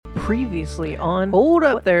Previously on... Hold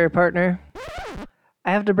up there, partner.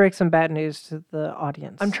 I have to break some bad news to the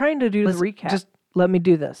audience. I'm trying to do the recap. Just let me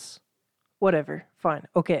do this. Whatever. Fine.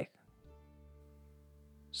 Okay.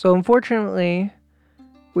 So unfortunately,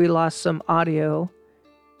 we lost some audio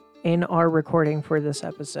in our recording for this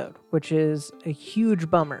episode, which is a huge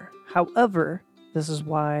bummer. However, this is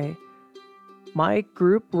why my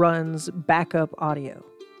group runs backup audio.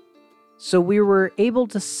 So we were able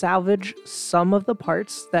to salvage some of the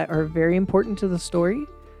parts that are very important to the story.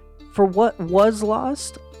 For what was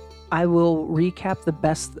lost, I will recap the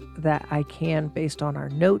best that I can based on our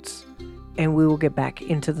notes, and we will get back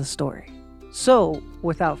into the story. So,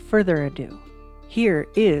 without further ado, here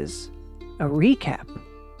is a recap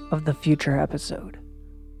of the future episode.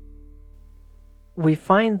 We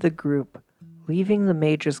find the group leaving the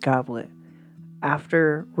Mage's Goblet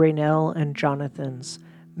after Raynell and Jonathan's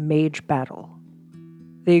mage battle.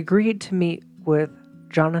 They agreed to meet with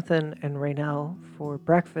Jonathan and Raynell for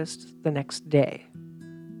breakfast the next day.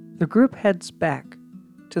 The group heads back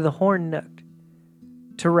to the Horn Nook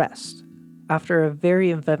to rest after a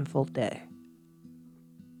very eventful day.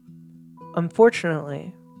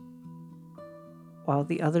 Unfortunately, while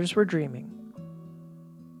the others were dreaming,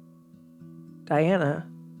 Diana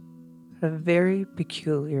had a very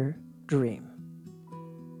peculiar dream.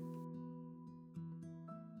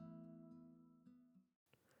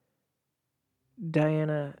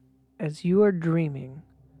 Diana, as you are dreaming,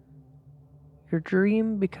 your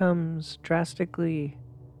dream becomes drastically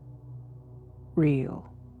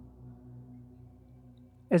real.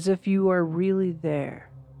 As if you are really there,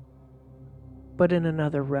 but in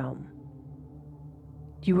another realm.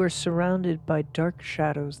 You are surrounded by dark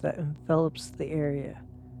shadows that envelops the area.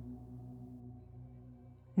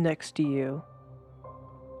 Next to you,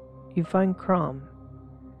 you find Krom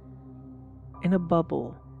in a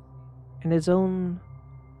bubble in his own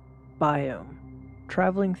biome,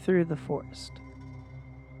 traveling through the forest.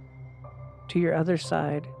 To your other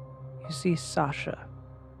side, you see Sasha,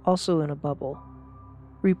 also in a bubble,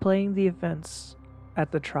 replaying the events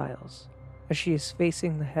at the trials as she is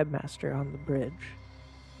facing the headmaster on the bridge.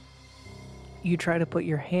 You try to put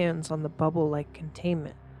your hands on the bubble-like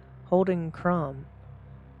containment, holding Krom,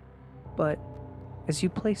 but as you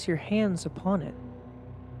place your hands upon it,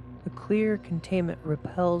 the clear containment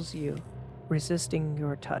repels you, resisting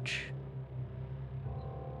your touch.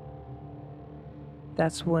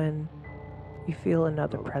 That's when you feel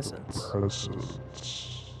another presence.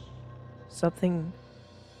 Something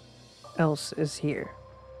else is here,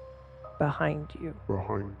 behind you,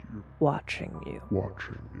 watching you.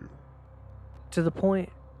 To the point,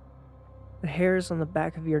 the hairs on the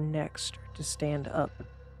back of your neck start to stand up.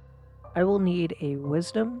 I will need a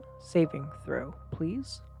wisdom saving throw,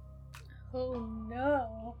 please. Oh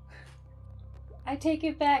no. I take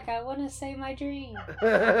it back. I want to say my dream.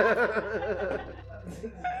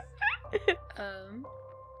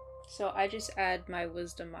 So I just add my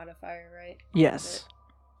wisdom modifier, right? Yes.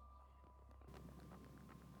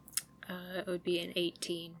 It would be an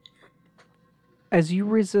 18. As you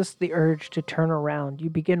resist the urge to turn around, you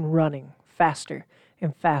begin running faster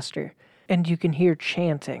and faster, and you can hear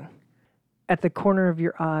chanting. At the corner of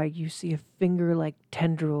your eye, you see a finger-like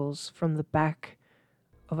tendrils from the back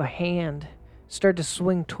of a hand start to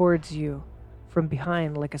swing towards you from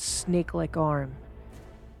behind like a snake-like arm.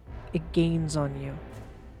 It gains on you.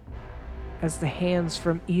 As the hands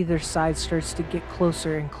from either side starts to get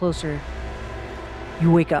closer and closer,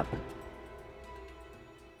 you wake up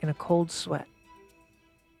in a cold sweat,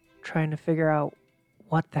 trying to figure out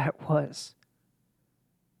what that was.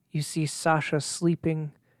 You see Sasha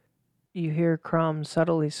sleeping. You hear Krom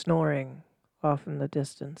subtly snoring off in the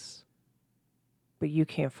distance, but you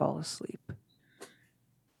can't fall asleep.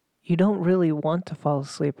 You don't really want to fall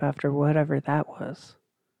asleep after whatever that was.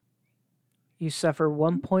 You suffer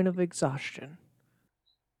 1 point of exhaustion.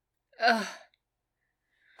 Ugh.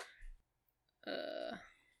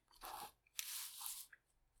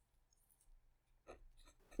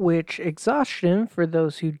 Which exhaustion, for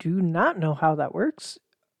those who do not know how that works,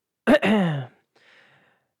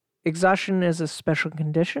 exhaustion is a special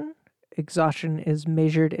condition. Exhaustion is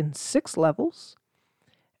measured in 6 levels.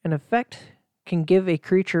 An effect can give a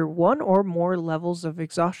creature 1 or more levels of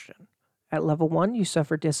exhaustion. At level 1, you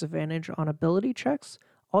suffer disadvantage on ability checks.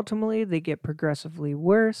 Ultimately, they get progressively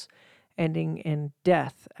worse, ending in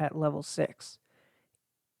death at level 6.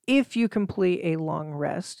 If you complete a long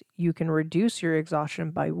rest, you can reduce your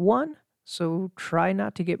exhaustion by 1, so try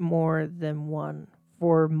not to get more than 1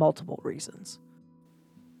 for multiple reasons.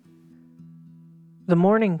 The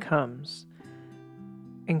morning comes,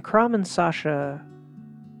 and Krom and Sasha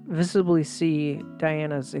visibly see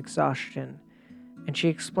Diana's exhaustion, and she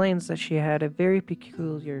explains that she had a very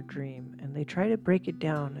peculiar dream, and they try to break it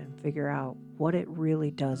down and figure out what it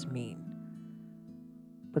really does mean.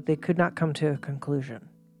 But they could not come to a conclusion.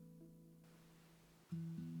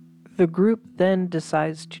 The group then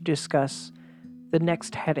decides to discuss the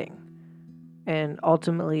next heading and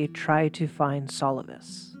ultimately try to find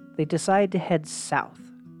Solivus. They decide to head south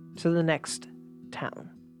to the next town.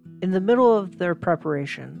 In the middle of their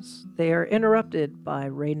preparations, they are interrupted by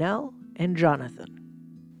Raynell and Jonathan.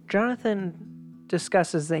 Jonathan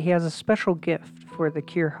discusses that he has a special gift for the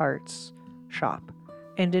Cure Hearts shop,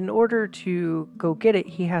 and in order to go get it,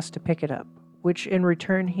 he has to pick it up, which in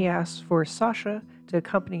return he asks for Sasha to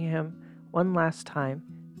accompany him one last time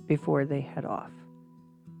before they head off.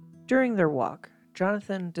 During their walk,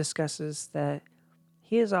 Jonathan discusses that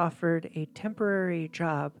he is offered a temporary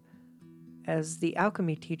job as the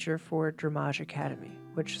alchemy teacher for Dramage Academy,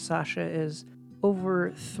 which Sasha is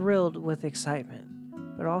over-thrilled with excitement,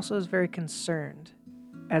 but also is very concerned,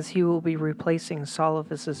 as he will be replacing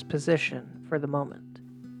Solivus's position for the moment.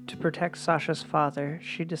 To protect Sasha's father,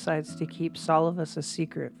 she decides to keep Solivus a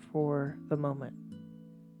secret for the moment.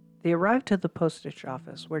 They arrive to the postage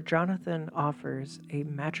office, where Jonathan offers a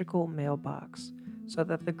magical mailbox so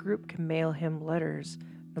that the group can mail him letters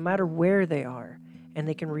no matter where they are, and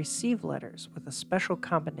they can receive letters with a special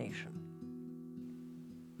combination.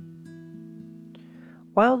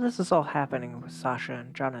 While this is all happening with Sasha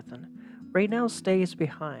and Jonathan, Raynell stays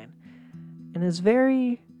behind and is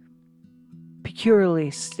very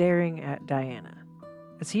peculiarly staring at Diana,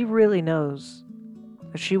 as he really knows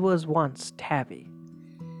that she was once Tabby,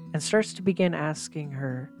 and starts to begin asking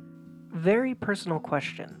her very personal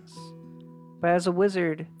questions. But as a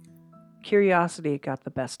wizard, curiosity got the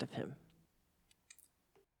best of him.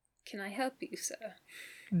 Can I help you, sir?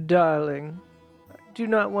 Darling, I do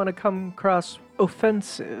not want to come across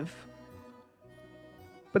offensive,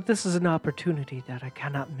 but this is an opportunity that I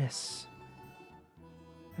cannot miss,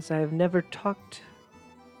 as I have never talked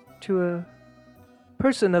to a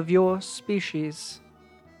person of your species.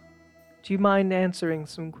 Do you mind answering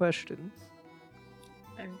some questions?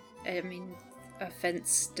 I mean,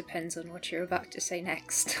 offense depends on what you're about to say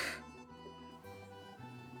next.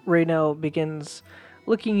 Raynell begins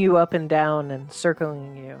looking you up and down and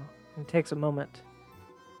circling you, and takes a moment.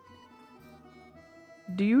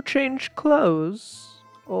 Do you change clothes,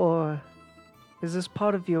 or is this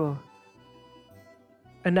part of your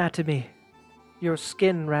anatomy? Your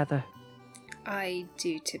skin, rather? I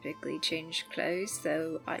do typically change clothes,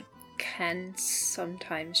 though I can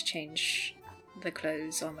sometimes change the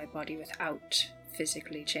clothes on my body without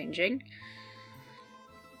physically changing.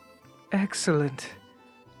 Excellent.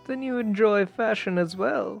 Then you enjoy fashion as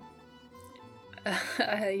well.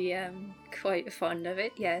 I am quite fond of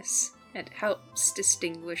it, yes. It helps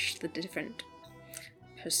distinguish the different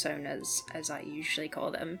personas, as I usually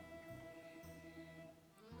call them.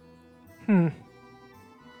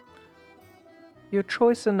 Your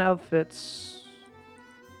choice in outfits,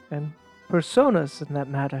 and personas in that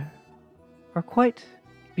matter, are quite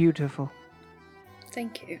beautiful.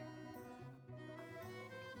 Thank you.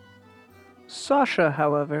 Sasha,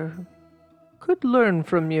 however, could learn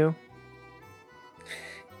from you.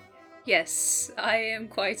 Yes, I am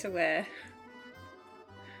quite aware.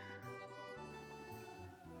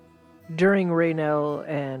 During Raynell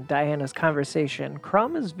and Diana's conversation,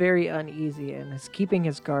 Krom is very uneasy and is keeping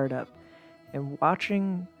his guard up and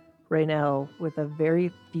watching Raynell with a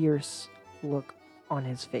very fierce look on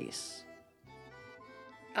his face.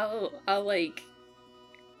 I'll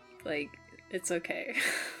it's okay.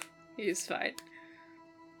 He's fine.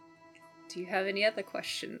 Do you have any other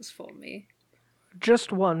questions for me?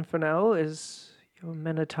 Just one for now. Is your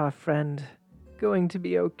Minotaur friend going to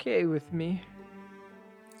be okay with me?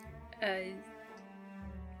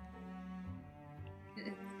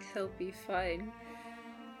 He'll be fine.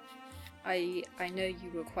 I know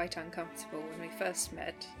you were quite uncomfortable when we first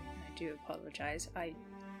met. I do apologize. I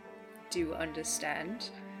do understand.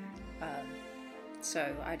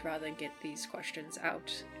 So I'd rather get these questions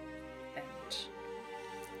out and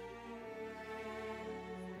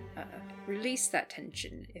release that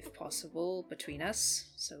tension, if possible, between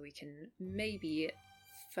us, so we can maybe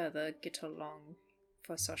further get along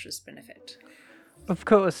for Sasha's benefit. Of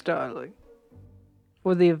course, darling.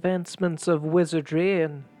 For the advancements of wizardry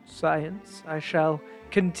and science, I shall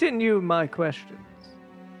continue my questions.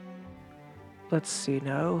 Let's see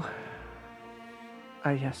now.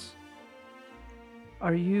 Yes.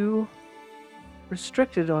 Are you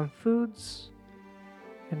restricted on foods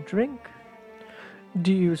and drink?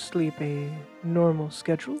 Do you sleep a normal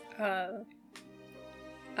schedule?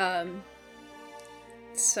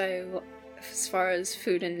 So as far as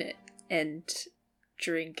food and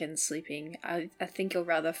drink and sleeping, I think you'll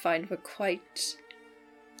rather find we're quite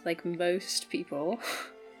like most people.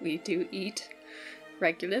 We do eat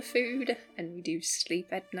regular food and we do sleep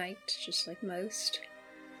at night, just like most.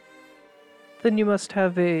 Then you must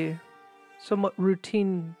have a somewhat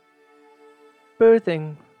routine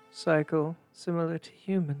birthing cycle similar to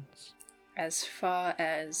humans. As far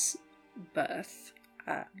as birth,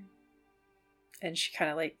 and she kind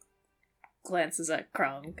of like glances at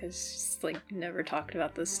Krom because she's like never talked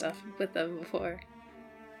about this stuff with them before.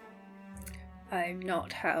 I'm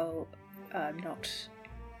not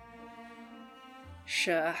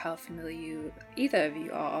sure how familiar either of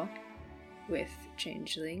you are with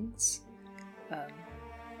changelings,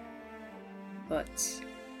 but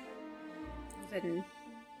then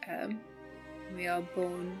we are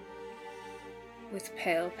born with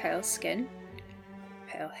pale skin,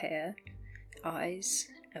 pale hair, eyes,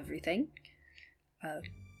 everything.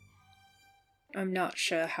 I'm not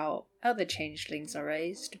sure how other changelings are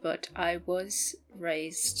raised, but I was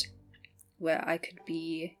raised where I could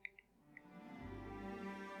be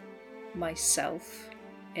myself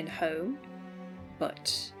in home,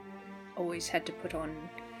 but always had to put on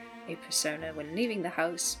a persona when leaving the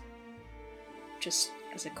house, just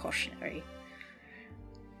as a cautionary.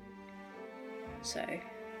 So,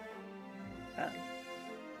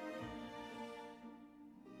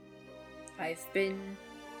 I've been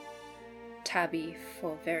tabby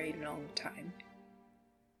for a very long time.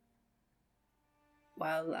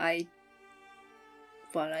 While I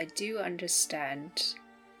do understand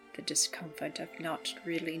the discomfort of not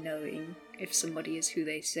really knowing if somebody is who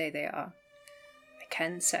they say they are, I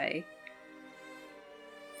can say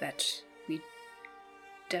that we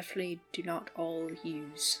definitely do not all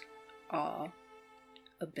use our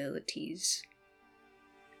abilities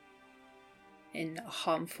in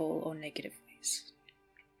harmful or negative ways.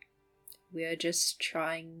 We are just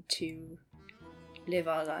trying to live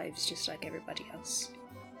our lives just like everybody else.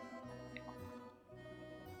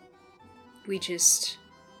 We just,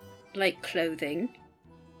 like clothing,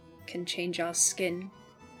 can change our skin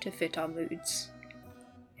to fit our moods.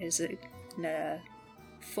 It is a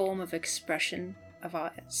form of expression of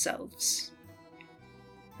ourselves.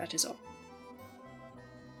 That is all.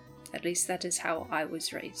 At least that is how I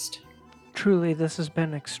was raised. Truly, this has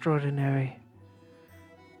been extraordinary.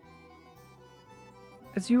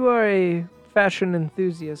 As you are a fashion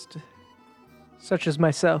enthusiast, such as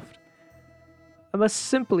myself, I must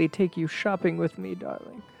simply take you shopping with me,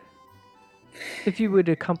 darling. If you would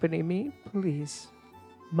accompany me, please.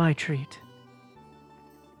 My treat.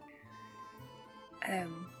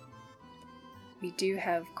 We do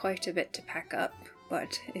have quite a bit to pack up,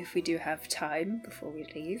 but if we do have time before we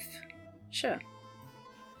leave, sure.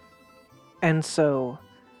 And so,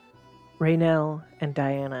 Raynell and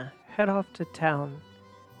Diana head off to town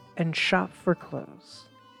and shop for clothes.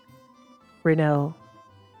 Raynell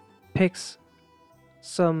picks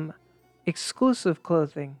some exclusive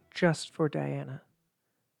clothing just for Diana,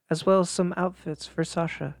 as well as some outfits for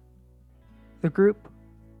Sasha. The group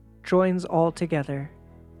joins all together,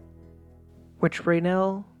 which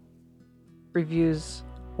Raynell reviews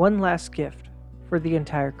one last gift for the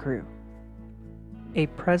entire crew: a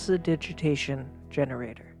prestidigitation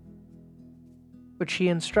generator, which he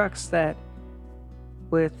instructs that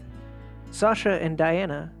with Sasha and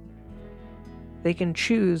Diana, they can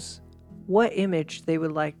choose what image they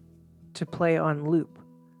would like to play on loop.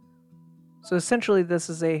 So essentially this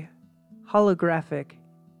is a holographic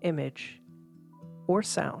image or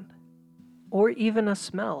sound or even a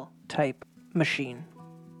smell type machine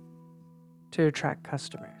to attract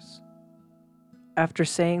customers. After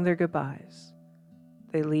saying their goodbyes,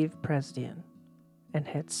 they leave Presdian and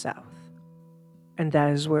head south. And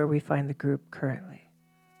that is where we find the group currently,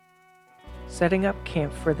 setting up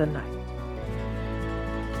camp for the night.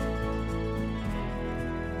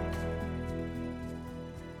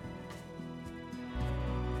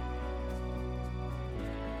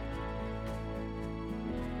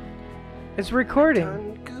 It's recording.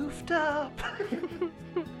 Done goofed up.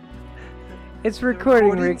 It's recording,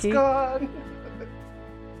 Recording's Rikki. gone.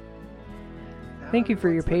 Thank you for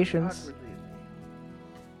your Everyone's looking patience. awkwardly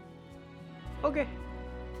at me. Okay.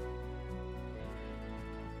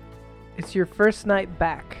 It's your first night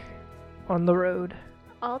back on the road.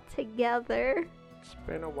 All together. It's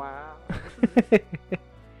been a while.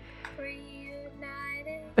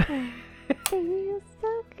 Reunited. Feels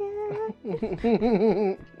so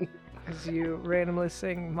good. As you randomly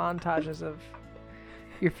sing montages of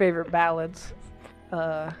your favorite ballads.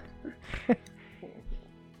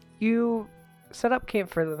 You set up camp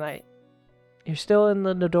for the night. You're still in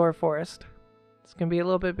the Nador forest. It's going to be a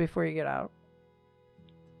little bit before you get out.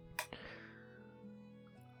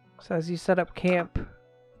 So as you set up camp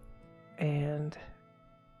and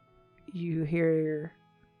you hear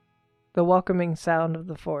the welcoming sound of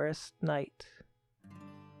the forest night,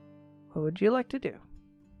 what would you like to do?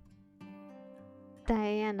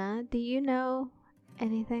 Diana, do you know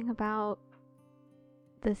anything about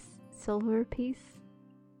this silver piece?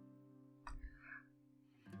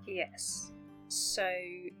 Yes. So,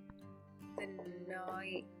 the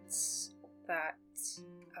night that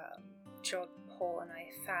John, Paul, and I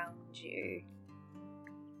found you,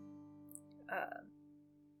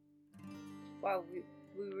 while we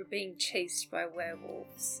were being chased by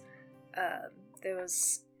werewolves, there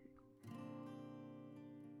was...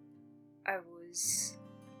 I was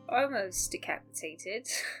almost decapitated,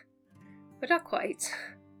 but not quite.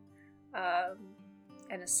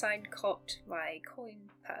 And a sign caught my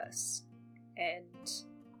coin purse, and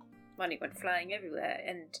money went flying everywhere,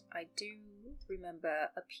 and I do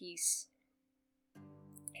remember a piece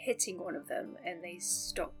hitting one of them, and they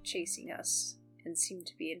stopped chasing us and seemed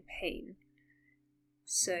to be in pain.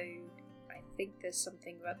 So I think there's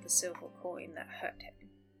something about the silver coin that hurt him.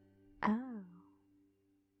 Oh.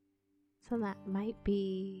 So that might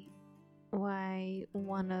be why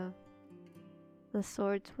one of the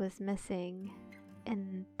swords was missing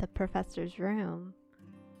in the professor's room.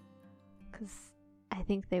 Because I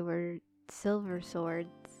think they were silver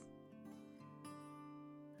swords.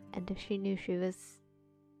 And if she knew she was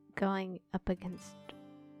going up against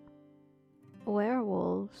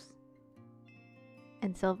werewolves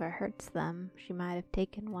and silver hurts them, she might have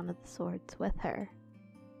taken one of the swords with her.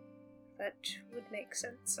 That would make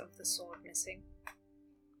sense of the sword missing.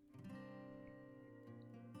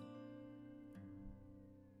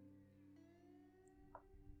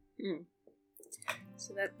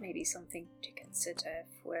 So that may be something to consider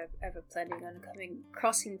if we're ever planning on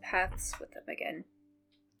crossing paths with them again.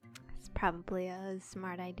 It's probably a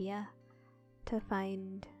smart idea to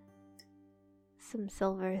find some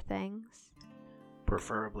silver things.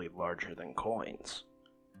 Preferably larger than coins.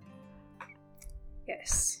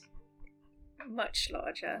 Yes. Much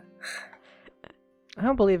larger. I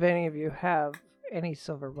don't believe any of you have any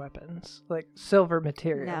silver weapons, like silver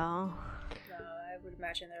material. No. No, I would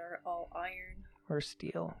imagine they're all iron. Or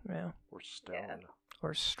steel, yeah. Or stone. Yeah.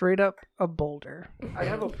 Or straight up a boulder. I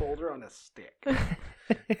have a boulder on a stick.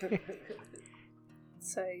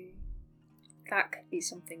 So that could be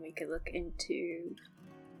something we could look into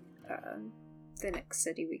the next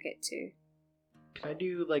city we get to. Can I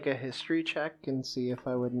do like a history check and see if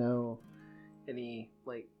I would know any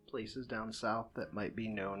like places down south that might be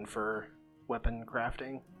known for weapon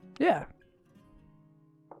crafting? Yeah.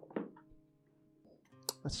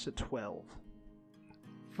 That's a 12.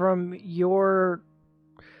 From your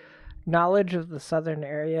knowledge of the southern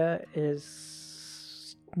area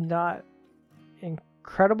is not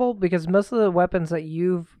incredible, because most of the weapons that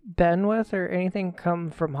you've been with or anything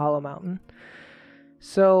come from Hollow Mountain.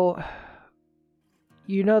 So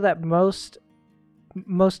you know that most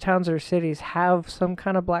towns or cities have some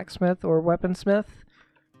kind of blacksmith or weaponsmith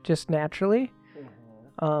just naturally.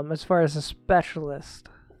 Mm-hmm. As far as a specialist,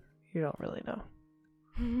 you don't really know.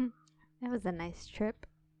 That was a nice trip.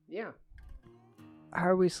 Yeah. How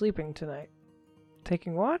are we sleeping tonight?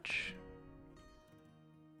 Taking watch?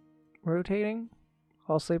 Rotating?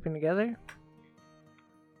 All sleeping together?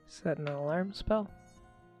 Setting an alarm spell?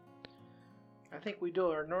 I think we do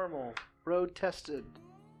our normal road tested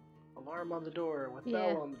alarm on the door with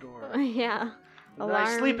bell on the door. Yeah. And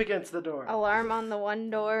I sleep against the door. Alarm on the one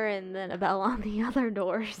door and then a bell on the other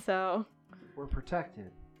door, so We're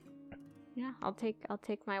protected. yeah, I'll take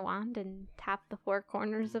my wand and tap the four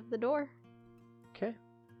corners of the door. Okay.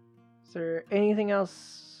 Is there anything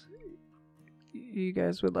else you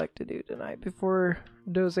guys would like to do tonight before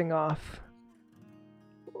dozing off?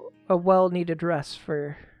 A well-needed rest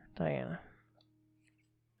for Diana.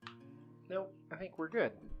 Nope, I think we're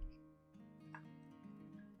good.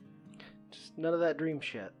 Just none of that dream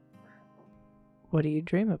shit. What do you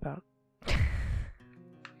dream about? I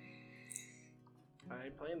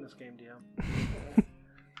ain't playing this game, DM. I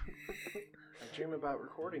dream about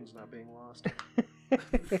recordings not being lost.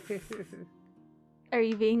 Are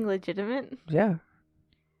you being legitimate? Yeah.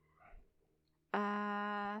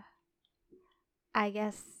 I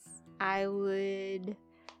guess I would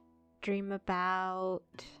dream about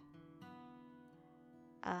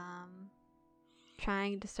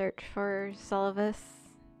trying to search for Sullivan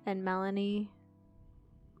and Melanie.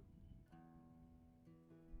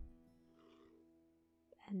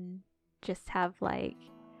 And just have like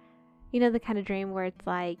You know the kind of dream where it's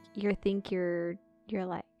like you're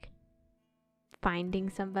like finding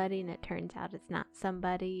somebody and it turns out it's not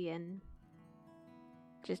somebody, and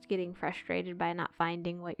just getting frustrated by not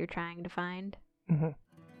finding what you're trying to find. Mm-hmm.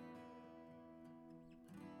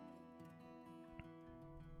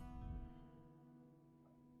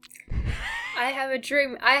 I have a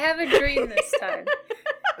dream this time.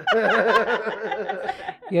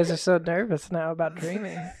 You guys are so nervous now about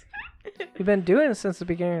dreaming. You've been doing it since the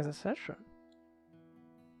beginning of the session.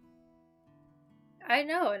 I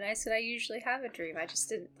know, and I said I usually have a dream. I just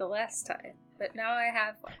didn't the last time. But now I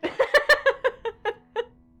have one.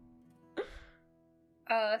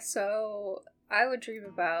 So I would dream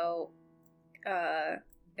about,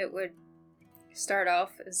 it would start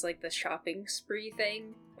off as like the shopping spree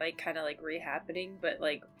thing, like kind of like re-happening, but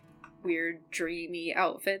like weird dreamy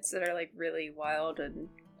outfits that are like really wild and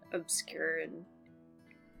obscure and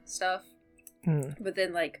stuff. But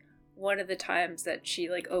then like one of the times that she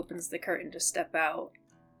like opens the curtain to step out,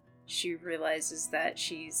 she realizes that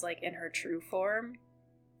she's like in her true form,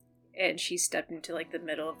 and she stepped into like the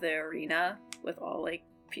middle of the arena with all like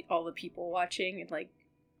all the people watching, and like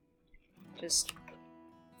just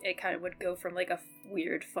it kind of would go from like a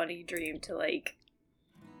weird funny dream to like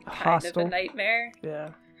kind of a nightmare.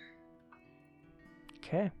 Yeah.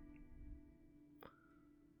 Okay.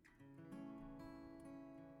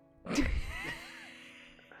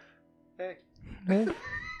 Hey.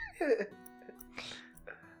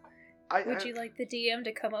 Would you like the DM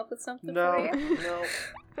to come up with something No, for you? no.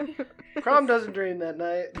 Krom doesn't dream that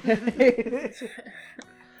night.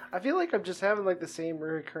 I feel like I'm just having like the same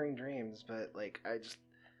recurring dreams, but like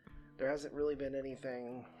there hasn't really been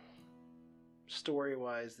anything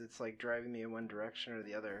story-wise that's like driving me in one direction or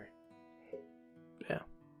the other. Yeah.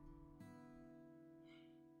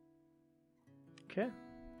 Okay.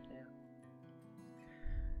 Yeah.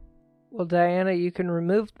 Well, Diana, you can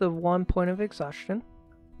remove the 1 point of exhaustion.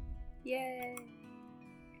 Yay!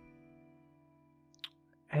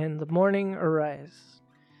 And the morning arrives.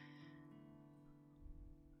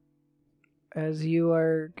 As you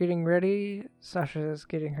are getting ready, Sasha is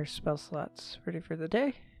getting her spell slots ready for the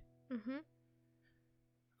day. Mm-hmm.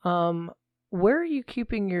 Where are you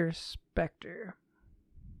keeping your specter?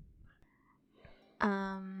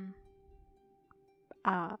 On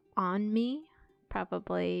me,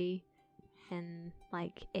 probably in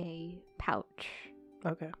like a pouch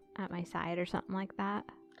Okay. at my side or something like that.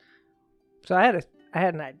 So I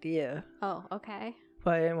had an idea, Oh, okay.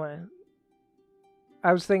 but anyway,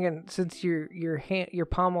 I was thinking since your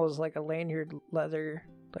pommel is like a lanyard leather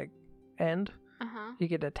like end, you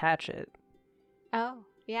could attach it. Oh,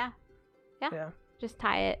 yeah. Yeah. Just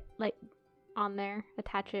tie it like on there,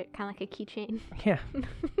 attach it, kind of like a keychain. Yeah.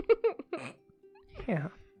 Yeah.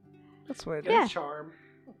 That's what it is. Yeah. Charm.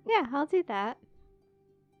 Yeah, I'll do that.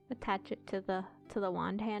 Attach it to the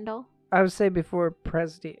wand handle. I would say before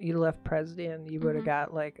you left Presdian, you would have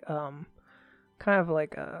got like kind of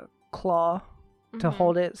like a claw to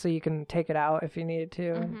hold it so you can take it out if you needed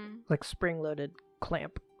to, and like spring loaded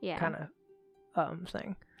clamp kind of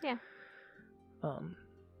thing. Yeah.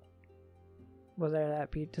 Whether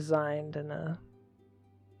that be designed in a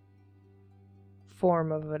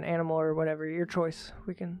form of an animal or whatever, your choice.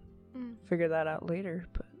 We can figure that out later,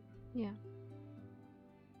 but yeah.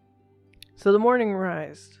 So the morning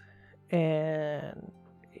rise, and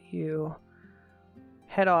you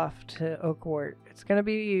head off to Oakwort. It's going to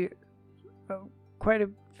be quite a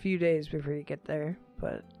few days before you get there,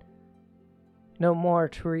 but no more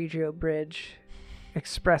Torregio Bridge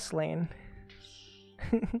Express Lane.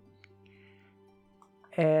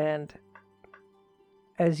 And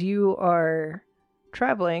as you are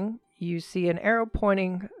traveling, you see an arrow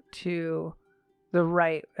pointing to the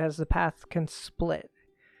right as the path can split.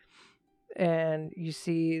 And you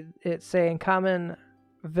see it saying Common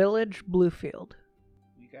Village Bluefield.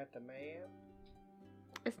 You got the map?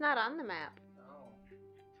 It's not on the map. Oh.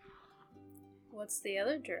 What's the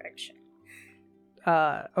other direction?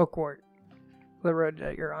 Oakwort, the road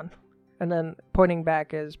that you're on. And then pointing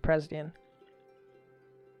back is Presdian.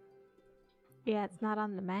 Yeah, it's not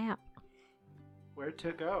on the map. Where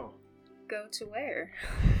to go? Go to where?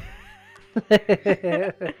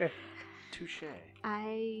 Touche.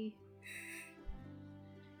 I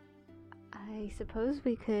suppose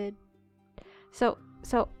we could. So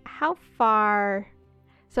how far?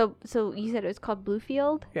 So you said it was called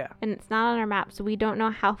Bluefield? Yeah. And it's not on our map, so we don't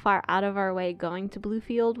know how far out of our way going to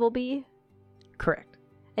Bluefield will be. Correct.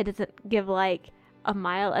 It doesn't give like a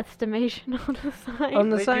mile estimation on the sign. On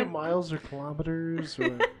the Do they sign, do miles or kilometers,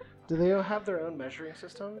 or do they have their own measuring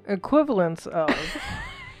system? equivalents of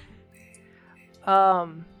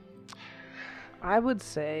I would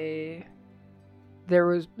say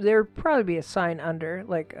there'd probably be a sign under,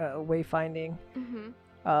 like wayfinding.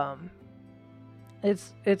 Mm-hmm.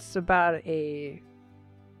 It's about a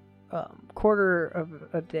quarter of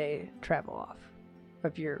a day travel off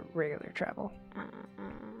of your regular travel.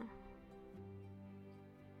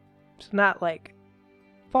 It's not like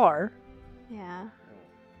far, Yeah.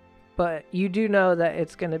 but you do know that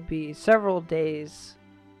it's going to be several days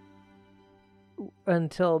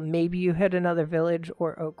until maybe you hit another village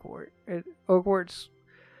or Oakwort. Oakwort's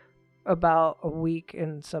about a week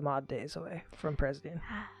and some odd days away from Preston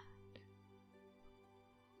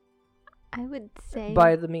I would say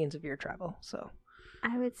by the means of your travel. So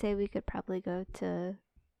I would say we could probably go to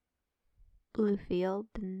Bluefield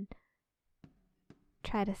and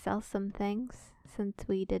try to sell some things since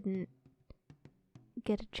we didn't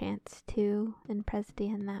get a chance to in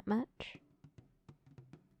Preston that much.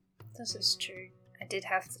 This is true. I did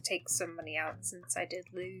have to take some money out since I did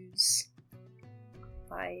lose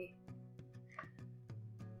my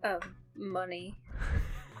money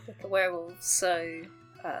with the werewolves, so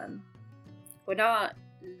we're not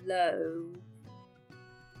low,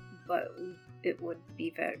 but it would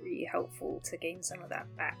be very helpful to gain some of that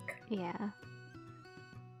back. Yeah.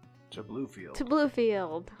 To Bluefield. To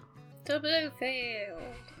Bluefield. To Bluefield!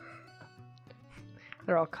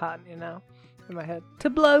 they're all caught in my head. To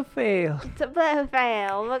Blowfield. To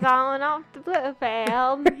Bluefield. We're going off to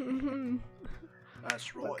Bluefield.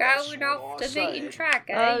 That's right. We're going off the beaten track,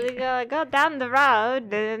 eh? We gotta go down the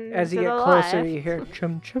road and As to you get the closer, left. you hear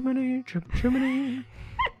chum chimney, chum chimney.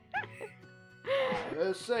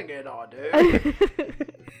 Sing it, I do.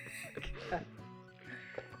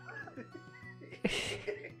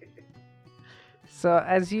 So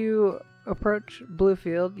as you approach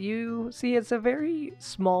Bluefield, you see it's a very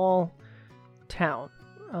small town.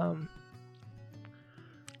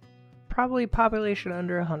 Probably population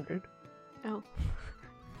under 100. Oh.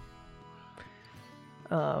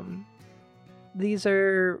 These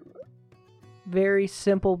are very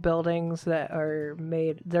simple buildings that are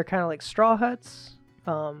made, they're kind of like straw huts.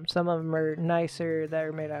 Some of them are nicer, that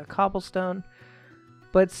are made out of cobblestone.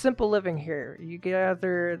 But it's simple living here. You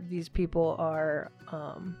gather these people are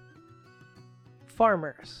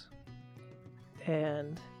farmers.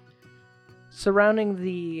 And surrounding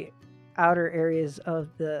the outer areas of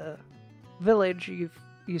the village, you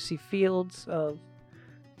see fields of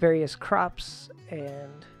various crops,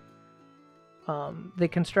 and they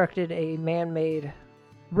constructed a man-made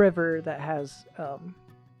river that has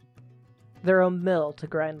their own mill to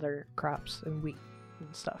grind their crops and wheat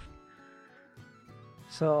and stuff.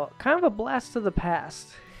 So, kind of a blast to the past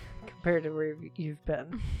compared to where you've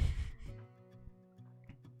been.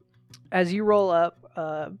 As you roll up,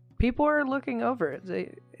 people are looking over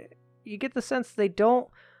it. You get the sense they don't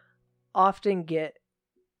often get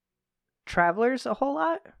travelers a whole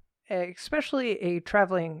lot, especially a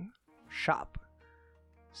traveling shop.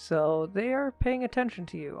 So they are paying attention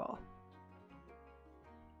to you all.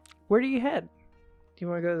 Where do you head? Do you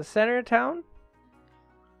want to go to the center of town?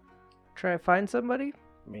 Try to find somebody?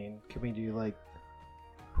 I mean, can we do like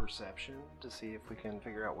perception to see if we can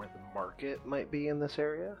figure out where the market might be in this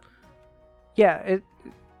area? Yeah,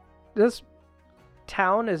 this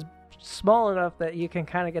town is small enough that you can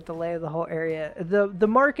kind of get the lay of the whole area. The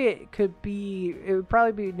market it would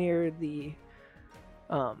probably be near the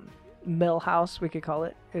mill house, we could call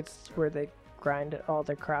it. It's where they grind all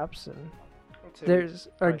their crops, and there's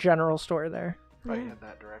a general store there. Probably head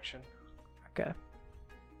that direction. Okay.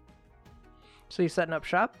 So you setting up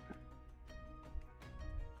shop?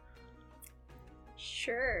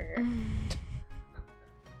 Sure.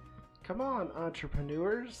 Come on,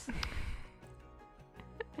 entrepreneurs.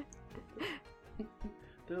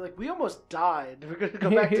 They're like, we almost died. We're gonna go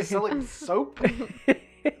back to selling soap.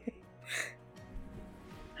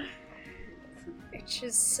 It's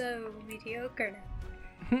just so mediocre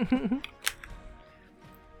now.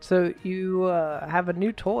 So you have a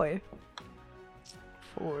new toy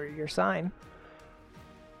for your sign.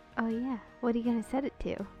 Oh yeah. What are you gonna set it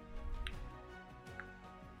to?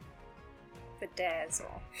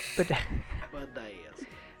 Bedazzle.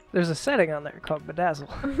 There's a setting on there called Bedazzle.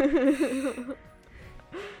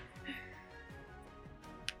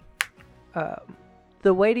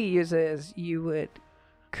 The way to use it is you would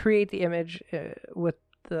create the image with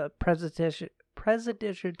the prestidigitation.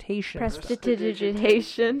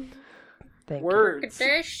 Prestidigitation. Thank Words.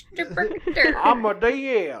 I'm a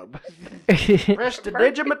DM. you.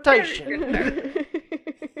 Prestidigitation.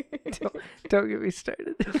 Don't get me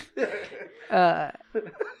started.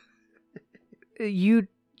 You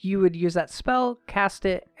would use that spell, cast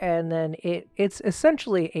it, and then it's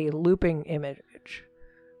essentially a looping image.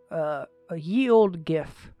 a ye old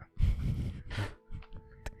gif.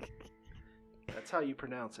 That's how you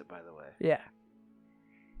pronounce it, by the way. Yeah.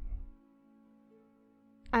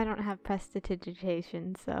 I don't have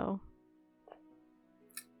prestidigitation, so.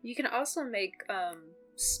 You can also make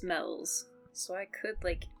smells. So I could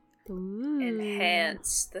like Ooh.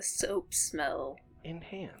 enhance the soap smell.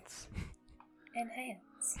 Enhance.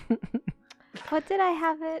 Enhance. What did I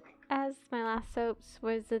have it as my last soaps?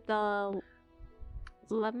 Was it the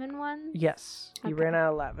lemon one? Yes, you Okay. ran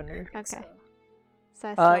out of lavender. Okay. So, So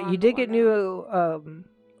I still on You the did get one that new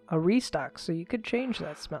a restock, so you could change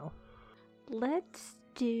that smell. Let's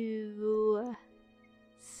do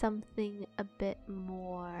something a bit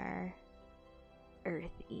more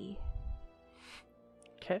earthy.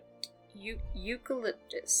 Okay.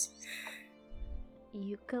 eucalyptus.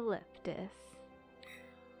 Eucalyptus.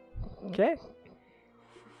 Okay.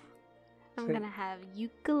 I'm So- gonna have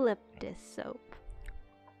eucalyptus soap.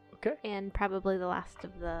 Okay. And probably the last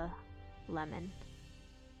of the lemon.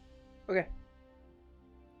 Okay.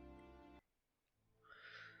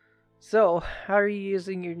 So, how are you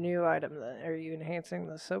using your new item then? Are you enhancing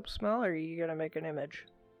the soap smell, or are you gonna make an image?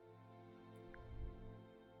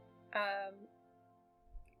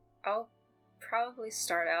 I'll probably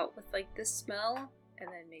start out with like this smell and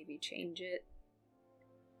then maybe change it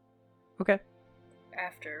Okay.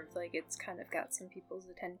 after like it's kind of got some people's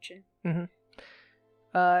attention.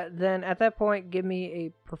 Then at that point, give me a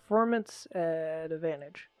performance at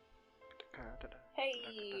advantage.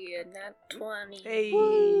 Hey, nat 20. Hey.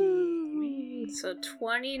 Woo! So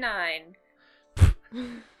 29.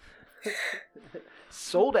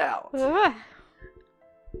 Sold out.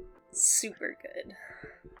 Super good.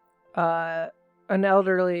 An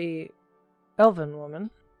elderly elven woman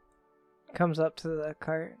comes up to the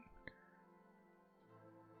cart.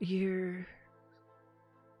 Your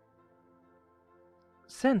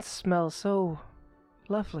scent smells so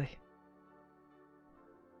lovely.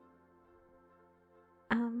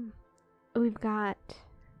 We've got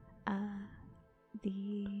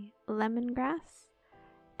the lemongrass,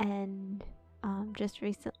 and just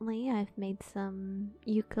recently I've made some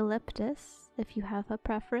eucalyptus, if you have a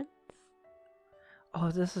preference. Oh,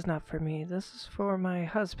 this is not for me. This is for my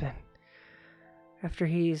husband. After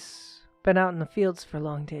he's been out in the fields for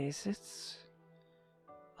long days, it's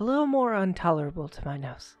a little more intolerable to my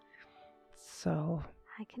nose. So,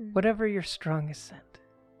 I can whatever your strongest scent.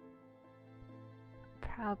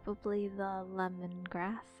 probably the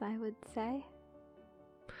lemongrass, I would say.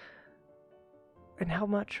 And how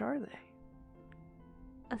much are they?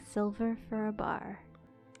 A silver for a bar.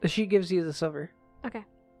 She gives you the silver. Okay,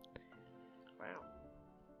 Wow.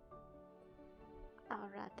 I'll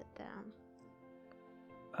write it down.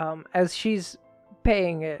 As she's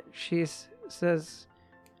paying it, she says,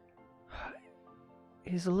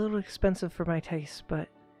 "He's a little expensive for my taste, but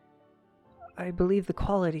I believe the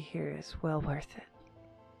quality here is well worth it.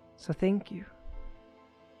 So thank you."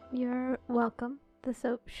 You're welcome. The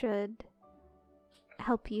soap should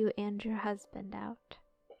help you and your husband out.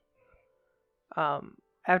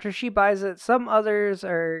 After she buys it, some others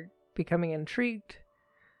are becoming intrigued,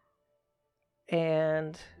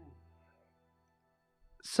 and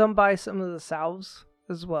some buy some of the salves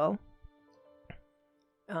as well.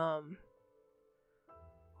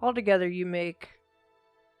 Altogether, you make,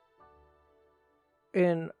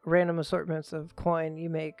 in random assortments of coin, you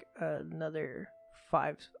make another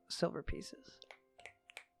 5 silver pieces.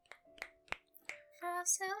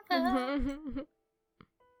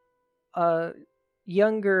 A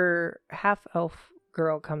younger half-elf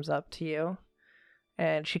girl comes up to you,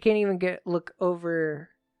 and she can't even look over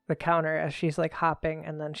the counter as she's like hopping,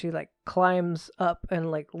 and then she like climbs up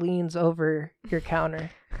and like leans over your counter.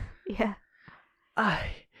 Yeah.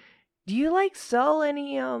 Do you like sell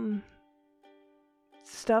any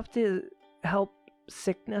stuff to help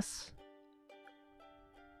sickness?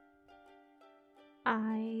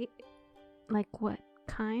 Like what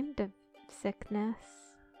kind of sickness?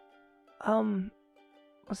 Well,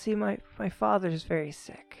 see, my father's very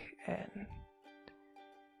sick, and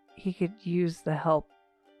he could use the help,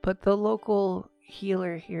 but the local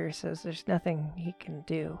healer here says there's nothing he can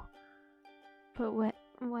do. But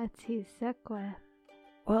what's he sick with?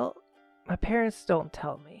 Well, my parents don't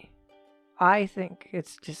tell me. I think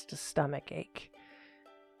it's just a stomach ache.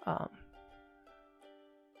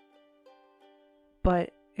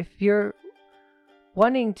 But if you're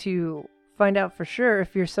wanting to find out for sure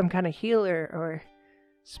if you're some kind of healer or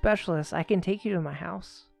specialist, I can take you to my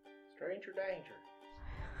house. Stranger danger.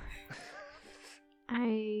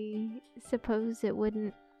 I suppose it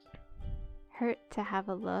wouldn't hurt to have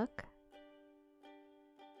a look.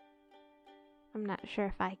 I'm not sure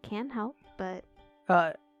if I can help, but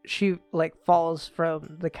She like falls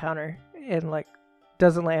from the counter and like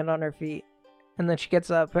doesn't land on her feet, and then she gets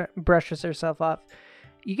up, brushes herself off.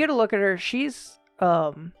 You get a look at her. She's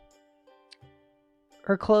her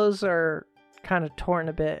clothes are kind of torn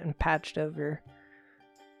a bit and patched over.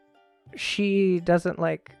 She doesn't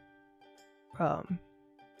like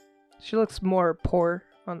she looks more poor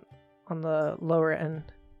on the lower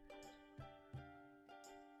end.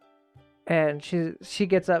 And she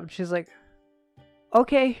gets up and she's like,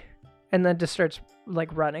 okay, and then just starts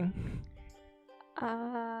like running.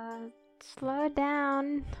 Slow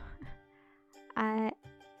down. I'm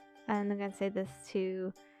gonna say this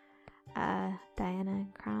to Diana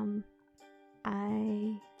and Krom.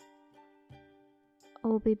 I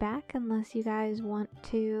will be back unless you guys want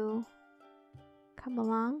to come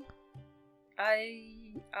along.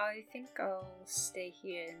 I think I'll stay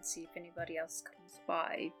here and see if anybody else comes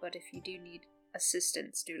by, but if you do need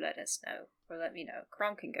assistance, do let us know, or let me know.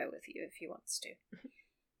 Krom can go with you if he wants to.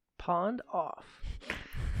 Pawned off.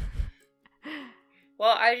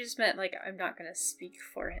 Well, I just meant, like, I'm not gonna speak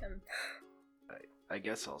for him. I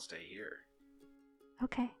guess I'll stay here.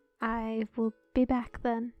 Okay, I will be back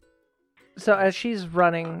then. So as she's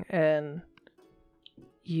running and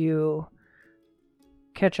you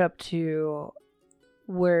catch up to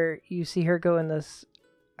where you see her go in this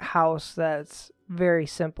house that's very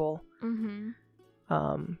simple.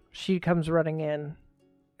 Mm-hmm. She comes running in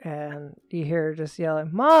and you hear her just yelling,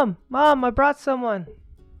 Mom, I brought someone.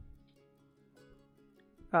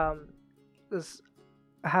 This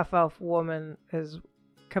half-elf woman is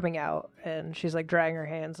coming out and she's like drying her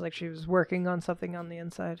hands like she was working on something on the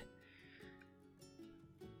inside.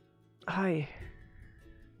 Hi.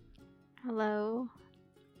 Hello.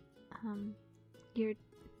 Your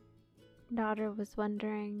daughter was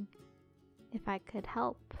wondering if I could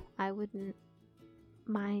help. I wouldn't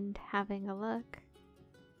mind having a look.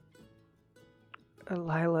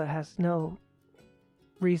 Lila has no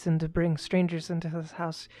reason to bring strangers into this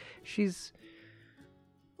house. She's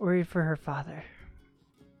worried for her father.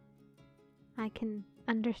 I can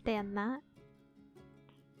understand that.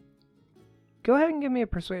 Go ahead and give me a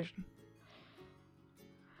persuasion.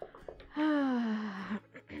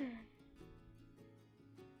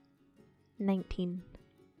 19.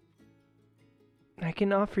 I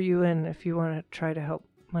can offer you in if you want to try to help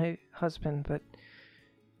my husband, but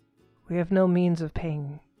we have no means of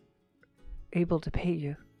able to pay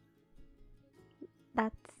you.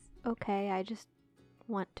 That's okay. I just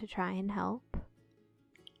want to try and help.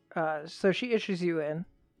 So she issues you in.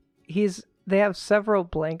 They have several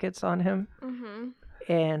blankets on him,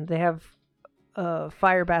 and they have a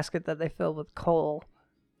fire basket that they fill with coal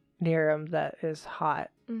near him that is hot.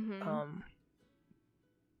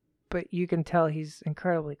 But you can tell he's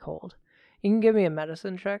incredibly cold. You can give me a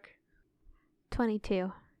medicine check.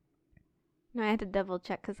 22. No, I had to double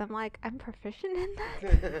check because I'm proficient in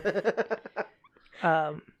that.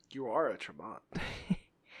 You are a Tremont.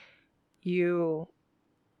 You're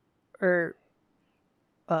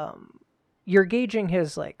gauging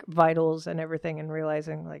his like vitals and everything and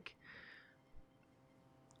realizing like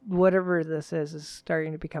whatever this is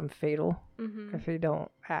starting to become fatal if you don't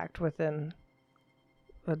act within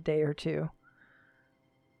a day or two.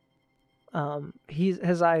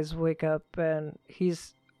 His eyes wake up and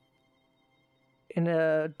he's in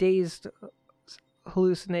a dazed,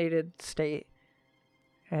 hallucinated state,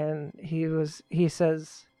 and he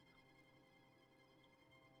says,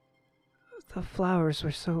 the flowers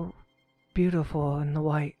were so beautiful in the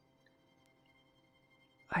white.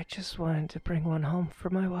 I just wanted to bring one home for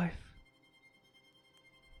my wife.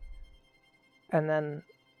 And then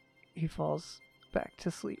he falls back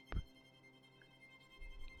to sleep.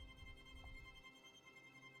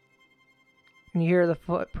 And you hear the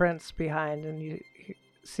footprints behind, and you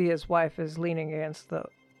see his wife is leaning against the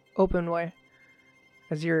open way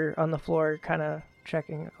as you're on the floor kind of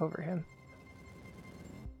checking over him.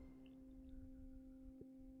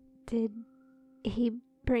 Did he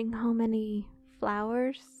bring home any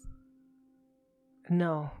flowers?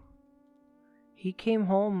 No. He came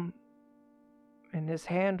home and his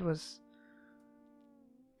hand was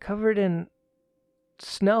covered in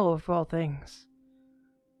snow, of all things.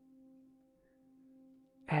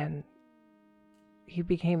 And he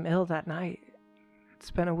became ill that night.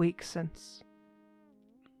 It's been a week since.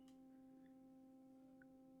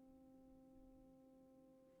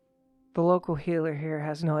 The local healer here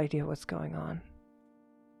has no idea what's going on.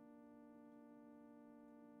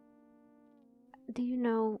 Do you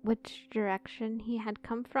know which direction he had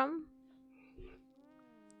come from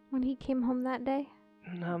when he came home that day?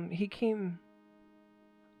 He came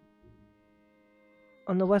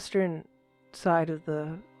on the western side of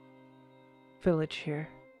the village here.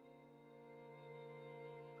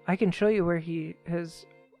 I can show you where he's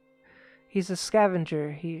a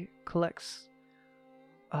scavenger. He collects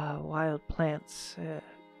wild plants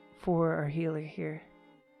for our healer here.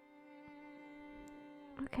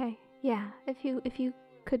 Okay. Yeah. If you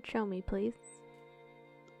could show me, please.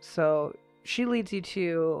 So she leads you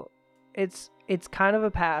to, it's kind of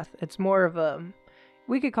a path. It's more of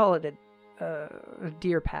we could call it a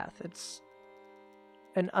deer path. It's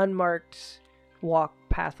an unmarked walk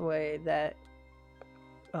pathway that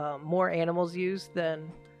more animals use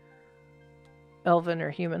than elven or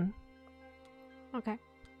human. Okay.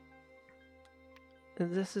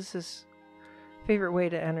 This is his favorite way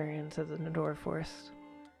to enter into the Nador Forest.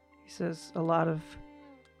 He says a lot of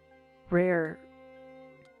rare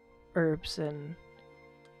herbs and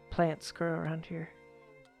plants grow around here.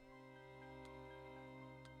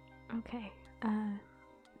 Okay.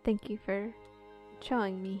 Thank you for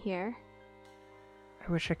showing me here.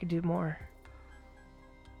 I wish I could do more.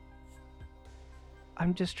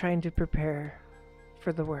 I'm just trying to prepare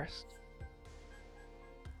for the worst.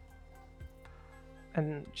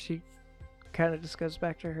 And she kind of just goes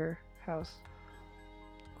back to her house.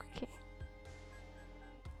 Okay.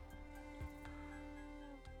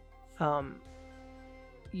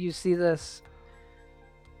 You see this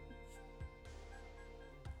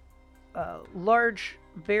large,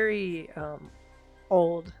 very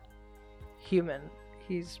old human.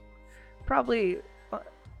 He's probably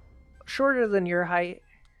shorter than your height,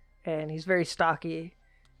 and he's very stocky.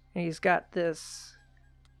 And he's got this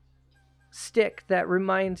stick that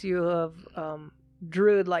reminds you of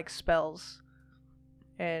druid-like spells.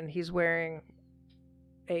 And he's wearing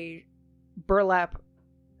a burlap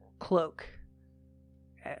cloak.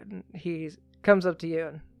 And he comes up to you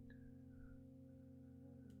and...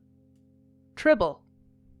 Tribble.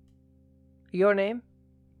 Your name?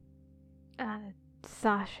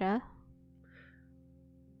 Sasha.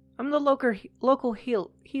 I'm the local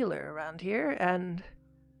healer around here, and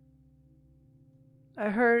I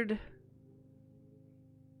heard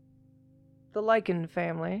the Lycan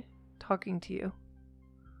family talking to you.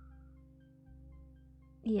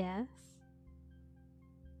 Yes.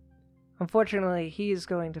 Unfortunately, he's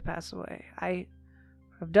going to pass away.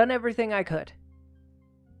 I've done everything I could.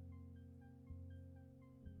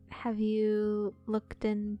 Have you looked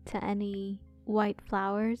into any white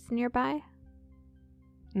flowers nearby?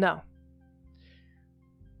 No.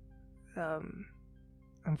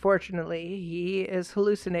 Unfortunately, he is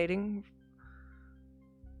hallucinating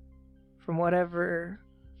from whatever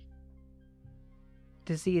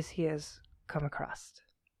disease he has come across.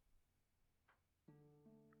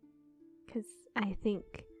 Because I think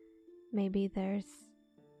maybe there's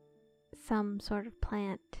some sort of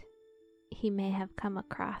plant he may have come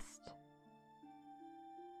across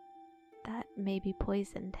that maybe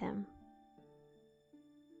poisoned him.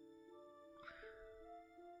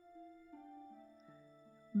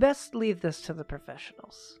 Best leave this to the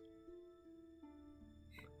professionals.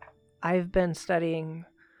 I've been studying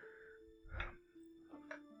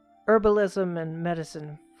herbalism and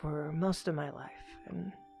medicine for most of my life,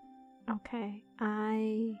 and Okay,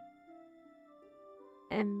 I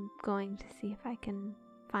am going to see if I can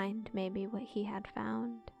find maybe what he had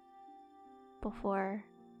found before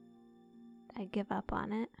I give up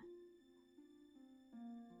on it.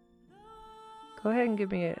 go ahead and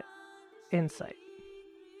give me an insight.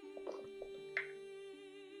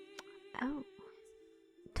 Oh,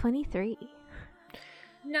 23.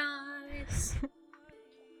 Nice.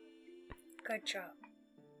 Good job.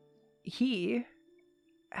 He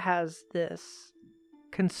has this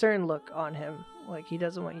concerned look on him, like he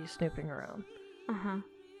doesn't want you snooping around. Uh-huh.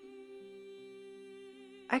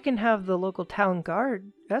 I can have the local town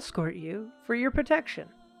guard escort you for your protection.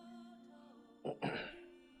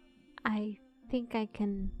 I think I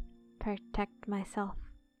can protect myself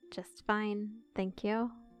just fine, thank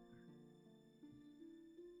you.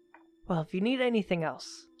 Well, if you need anything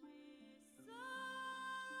else,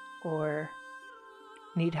 or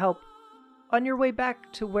need help on your way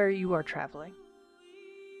back to where you are traveling,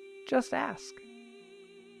 just ask.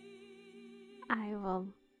 I will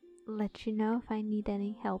let you know if I need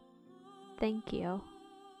any help. Thank you.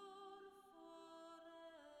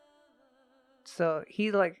 So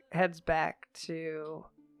he heads back to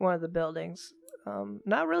one of the buildings,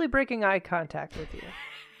 not really breaking eye contact with you.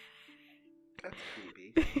 That's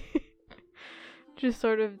creepy. Just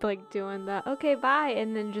sort of doing that, okay, bye,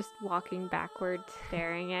 and then just walking backwards,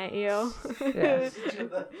 staring at you. Yes.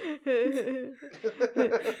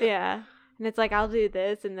 Yeah. And it's I'll do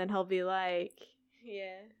this, and then he'll be like,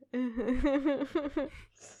 yeah. Do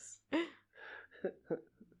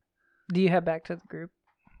you head back to the group?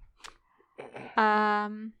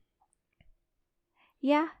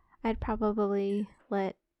 Yeah, I'd probably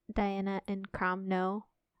let Diana and Krom know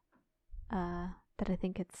that I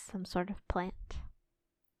think it's some sort of plant.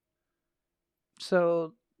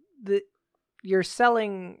 So your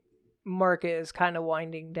selling market is kind of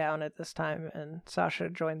winding down at this time, and Sasha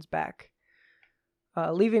joins back,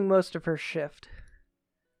 leaving most of her shift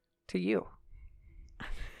to you.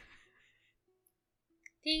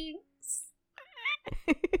 Thanks.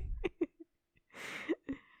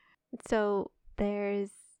 So there's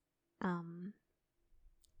a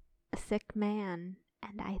sick man,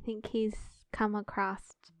 and I think he's come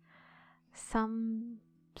across some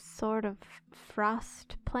sort of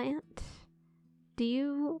frost plant. Do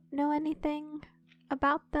you know anything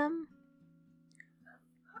about them?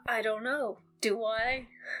 I don't know. Do I?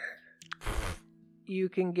 You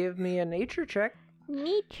can give me a nature check.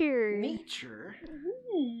 Nature. Nature?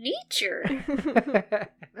 Nature.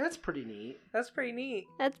 That's pretty neat. That's pretty neat.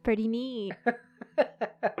 That's pretty neat.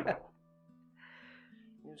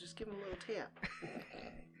 You just give him a little tap.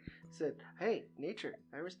 Said, hey, nature,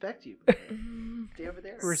 I respect you. Stay over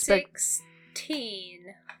there. Respect.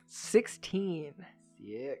 16. 16.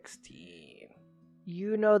 16.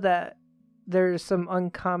 You know that there's some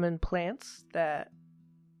uncommon plants that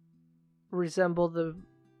resemble the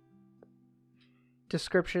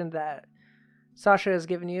description that Sasha has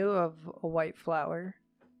given you of a white flower,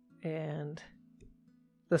 and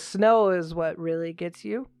the snow is what really gets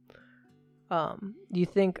you. You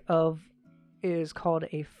think of is called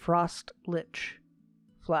a frost lich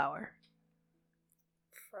flower.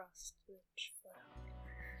 Frost lich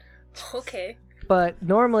flower. Okay. But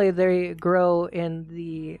normally they grow in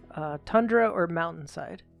the tundra or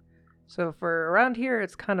mountainside. So for around here,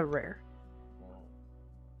 it's kind of rare.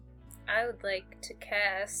 I would like to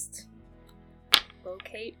cast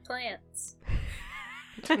Locate Plants.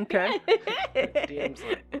 Okay. DM's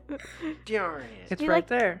like, darn it. It's You're right like,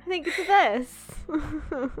 there. I think it's this.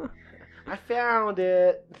 I found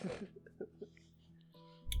it.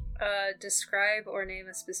 Describe or name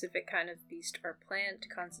a specific kind of beast or plant.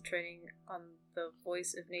 Concentrating on the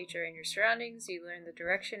voice of nature in your surroundings, you learn the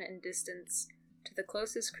direction and distance to the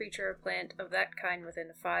closest creature or plant of that kind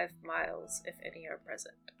within 5 miles, if any are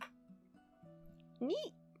present.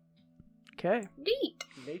 Neat. Okay. Neat!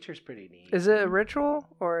 Nature's pretty neat. Is it a ritual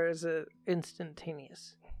or is it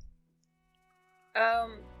instantaneous?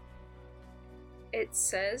 It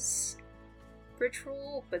says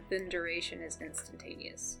ritual, but then duration is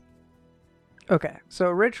instantaneous. Okay. So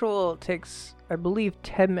a ritual takes, I believe,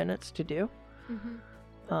 10 minutes to do. Mm-hmm.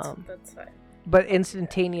 That's fine. But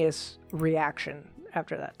instantaneous reaction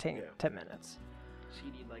after that 10 minutes. So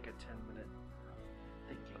you need like a 10-minute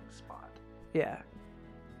thinking spot. Yeah.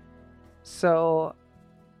 So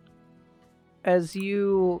as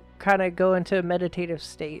you kind of go into a meditative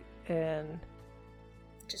state and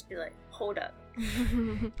Just be like, hold up.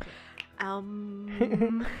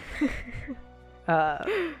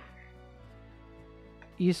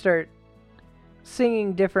 you start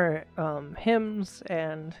singing different hymns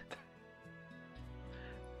and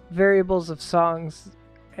variables of songs,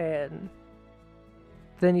 and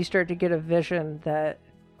then you start to get a vision that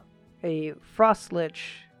a frost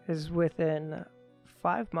lich is within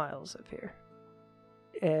 5 miles of here,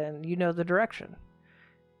 and you know the direction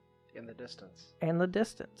In the distance. and the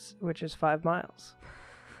distance, which is 5 miles.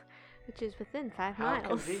 Which is within 5 How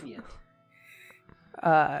miles. convenient.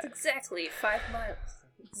 It's exactly 5 miles.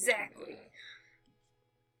 Exactly.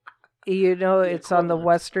 You know, The it's on the equivalent of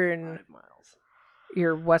western, 5 miles.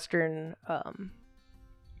 your western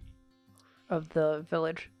of the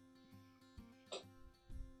village.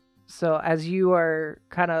 So as you are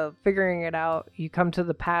kind of figuring it out, you come to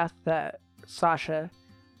the path that Sasha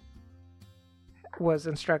was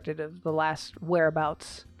instructed of, the last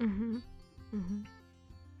whereabouts. Mm-hmm. Mm-hmm.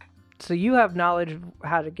 So you have knowledge of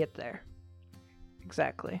how to get there.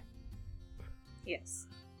 Exactly. Yes.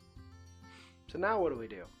 So now what do we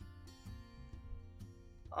do?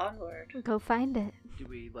 Onward. Go find it. Do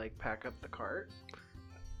we like pack up the cart?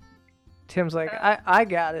 Tim's like, I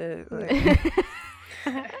got it. Like,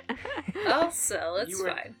 I'll sell, it's you were,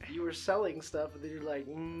 fine. You were selling stuff, and then you're like,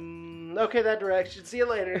 okay, that direction. See you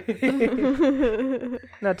later.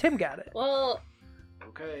 no, Tim got it. Well,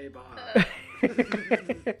 Okay, bye.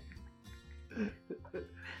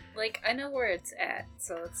 like, I know where it's at,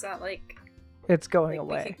 so it's not like... It's going like,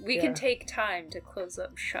 away. We Yeah. can take time to close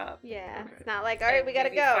up shop. Yeah, Okay. it's not like, alright, And we gotta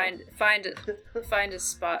maybe go. Find a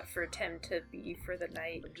spot for Tim to be for the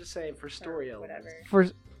night. I'm just saying for story or elements.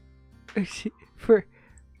 whatever. for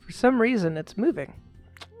For some reason, it's moving.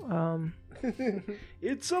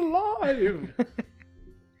 It's alive!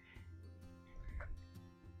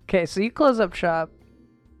 Okay, so you close up shop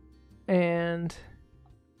and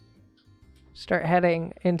start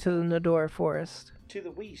heading into the Nador forest. To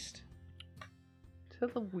the west. To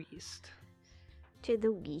the west. To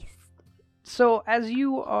the west. So as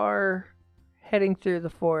you are heading through the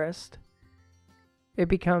forest, it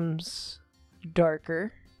becomes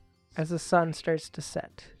darker as the sun starts to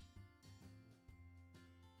set.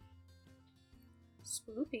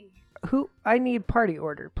 Spooky. I need party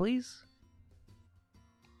order, please.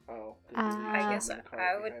 Oh. I guess I would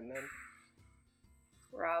behind them?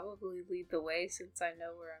 probably lead the way since I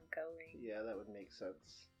know where I'm going. Yeah, that would make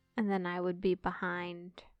sense. And then I would be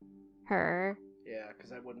behind her. Yeah,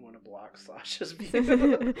 because I wouldn't want to block Sasha's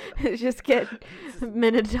view. Just get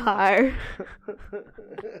Minotaur.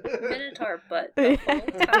 Minotaur butt the whole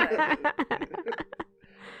time.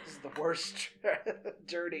 This is the worst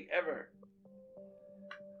journey ever.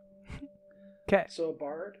 Okay. So a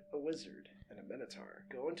bard, a wizard, and a minotaur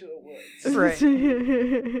go into a woods. Right.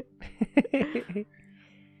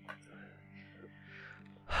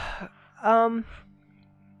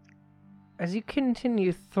 As you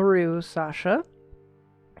continue through, Sasha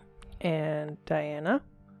and Diana,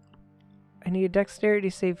 I need a dexterity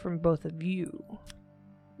save from both of you.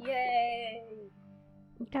 Yay!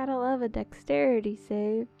 Gotta love a dexterity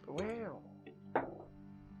save. Wow.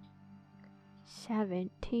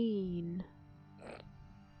 17.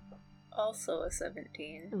 Also a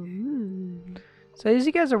 17. Ooh. So as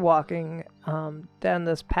you guys are walking down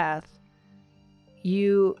this path,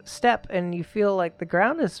 you step and you feel like the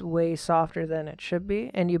ground is way softer than it should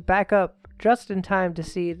be, and you back up just in time to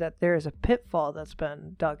see that there is a pitfall that's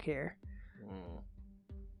been dug here.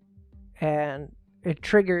 And it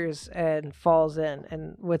triggers and falls in,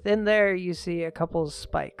 and within there you see a couple of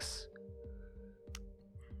spikes.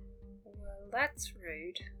 Well, that's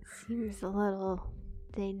rude. Seems a little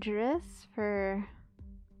dangerous for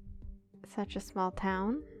such a small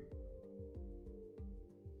town.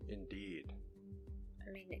 Indeed.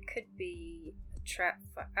 I mean, it could be a trap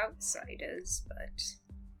for outsiders, but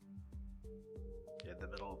In the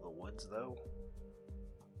middle of the woods, though.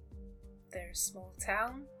 they're a small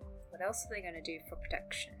town. What else are they going to do for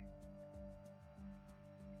protection?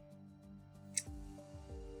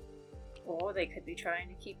 Or they could be trying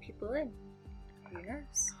to keep people in. Who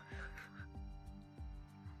knows?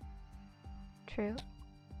 True.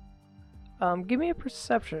 Give me a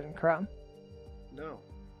perception, Krom. No.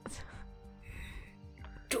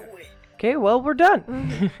 Do it! Okay, well, we're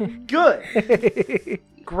done. Good!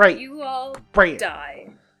 Great. You all Great.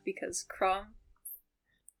 die because Krom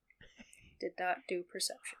did not do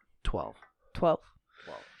perception. 12. 12.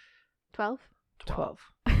 12? 12.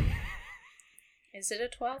 Is it a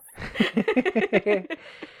 12?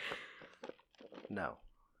 No.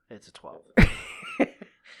 It's a 12.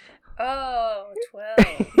 Oh, 12.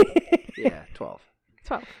 Yeah, 12.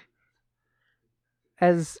 12.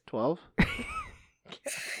 As 12?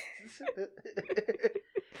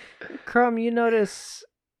 Krom, you notice...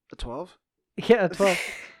 A 12? Yeah, 12.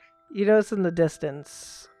 You notice in the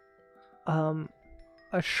distance, a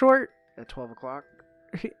short... At 12 o'clock?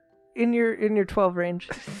 In your 12 range,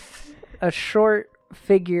 a short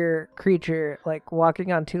figure creature, like,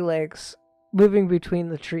 walking on two legs, moving between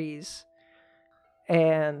the trees,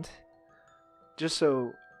 and... Just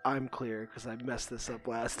so I'm clear, because I messed this up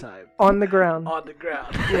last time. On the ground. On the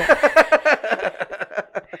ground. Yeah.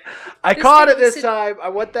 I This caught it thing's this time. I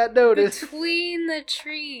want that notice. Between the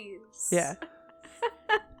trees. Yeah.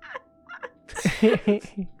 I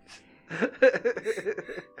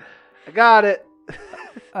got it.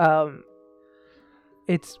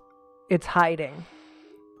 It's hiding.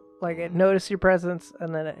 Like, it noticed your presence,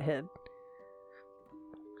 and then it hid.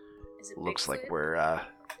 Is it Looks Bigfoot? like we're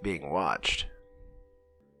being watched.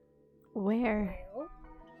 Where? Well,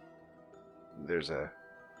 There's a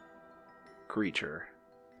creature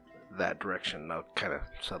that direction. I'll kind of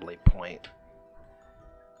subtly point.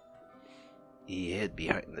 He hid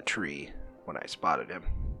behind the tree when I spotted him.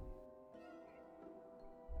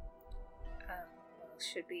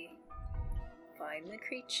 should we find the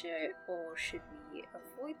creature or should we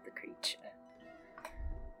avoid the creature?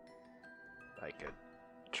 I could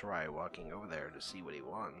try walking over there to see what he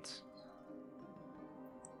wants.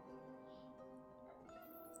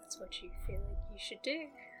 That's what you feel like you should do.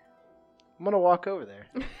 I'm gonna walk over there.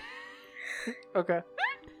 Okay.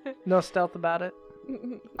 No stealth about it.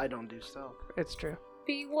 I don't do stealth. It's true.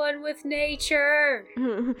 Be one with nature!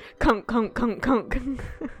 Conk, conk, conk, conk.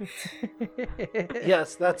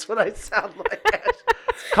 Yes, that's what I sound like.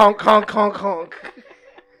 Conk, conk, conk, conk.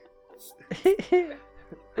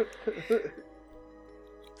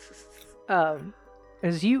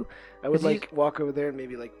 As you I would Is he- like walk over there and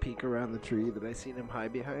maybe like peek around the tree that I seen him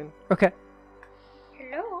hide behind. okay.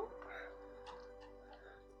 Hello.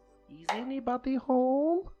 Is anybody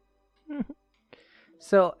home?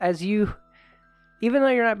 So as you, even though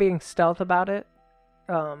you're not being stealth about it,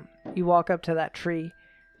 you walk up to that tree,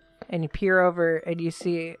 and you peer over, and you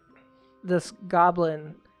see this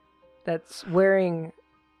goblin that's wearing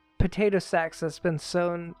potato sacks that's been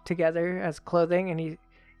sewn together as clothing, and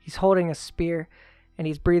he's holding a spear, and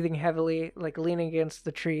he's breathing heavily, like leaning against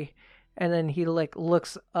the tree, and then he like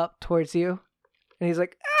looks up towards you, and he's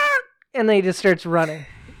like, ah! And then he just starts running.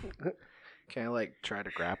 Can I like try to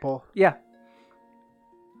grapple? Yeah,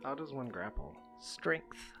 How does one grapple?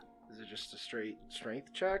 strength. Is it just a straight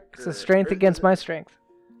strength check? It's a strength against my strength.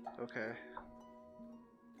 Okay.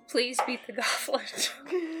 Please beat the goblin.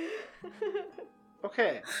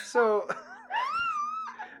 Okay, so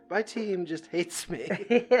my team just hates me.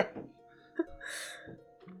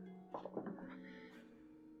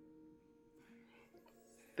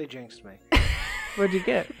 They jinxed me. What'd you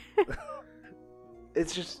get?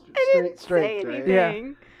 It's just I didn't straight say strength, right?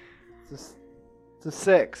 anything. It's a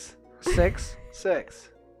 6. 6. 6.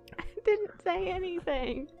 I didn't say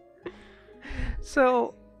anything.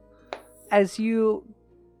 So, as you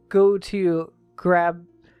go to grab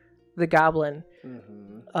the goblin,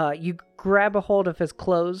 Mm-hmm. you grab a hold of his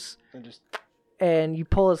clothes And just and you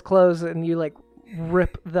pull his clothes and you like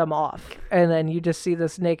rip them off, and then you just see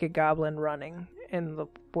this naked goblin running in the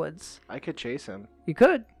woods. I could chase him. You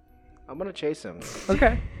could. I'm gonna chase him.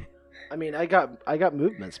 Okay. I mean, I got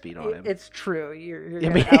movement speed on him. It's true. You're I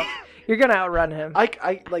gonna, mean- you're gonna outrun him.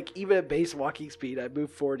 I like even at base walking speed, I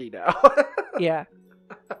move 40 now. Yeah.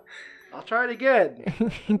 I'll try it again.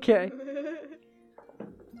 Okay.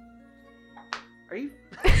 Are you?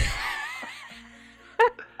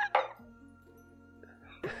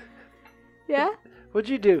 Yeah? What'd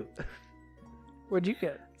you do? What'd you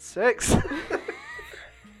get? 6.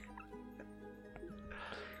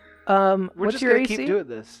 We're What's just your gonna AC? keep doing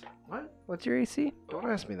this. What? What's your AC? Don't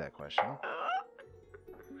ask me that question.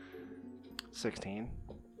 16.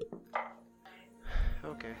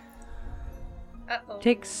 Okay. Uh-oh.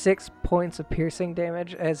 Take 6 points of piercing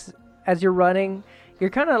damage as you're running. You're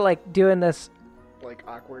kind of like doing this Like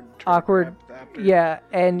awkward. Awkward, After. yeah,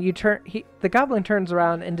 and you turn. The goblin turns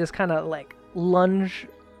around and just kind of like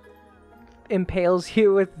impales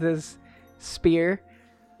you with this spear,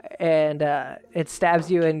 and it stabs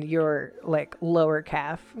you in your like lower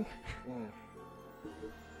calf,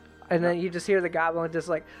 and then you just hear the goblin just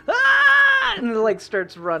like ah, and like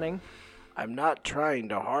starts running. I'm not trying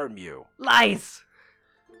to harm you. Lies.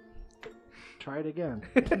 Try it again.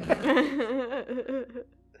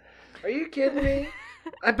 Are you kidding me?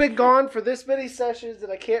 I've been gone for this many sessions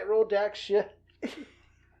and I can't roll jack shit.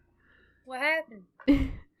 What happened?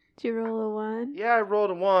 Did you roll a 1? Yeah, I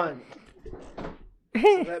rolled a 1.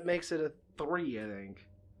 So that makes it a 3, I think.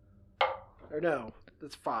 Or no,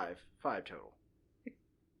 that's 5. 5 total.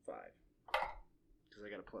 5. Because I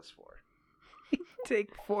got a +4. Take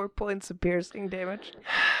 4 points of piercing damage.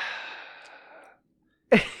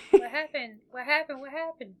 What happened? What happened? What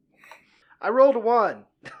happened? I rolled a 1.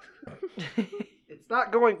 It's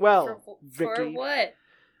not going well, For Vicky. what?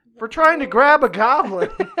 For trying to grab a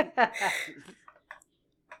goblin.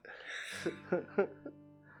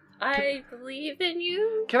 I believe in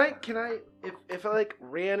you. Can I if I like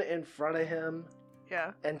ran in front of him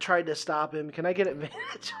Yeah. and tried to stop him, can I get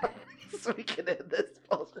advantage on this so we can end this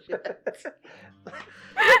bullshit?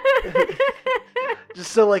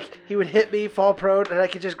 Just so like he would hit me, fall prone, and I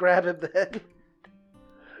could just grab him then.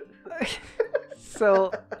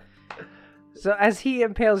 So as he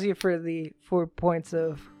impales you for the 4 points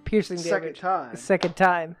of piercing Second damage, time. second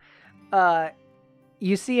time,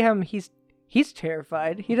 you see him. He's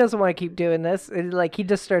terrified. He doesn't want to keep doing this. And, like he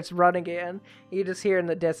just starts running again. You just hear in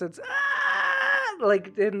the distance, ah!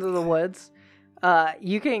 Like into the woods.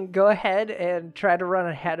 You can go ahead and try to run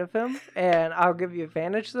ahead of him, and I'll give you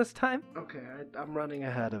advantage this time. Okay, I'm running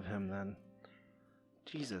ahead of him then.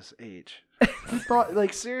 Jesus H. Who thought,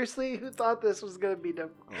 like seriously, who thought this was gonna be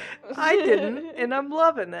difficult? I didn't, and I'm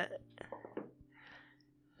loving it.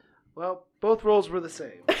 Well, both rolls were the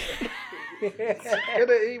same. It's gonna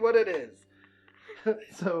be what it is.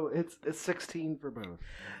 So it's 16 for both.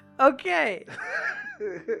 Okay.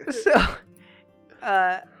 So,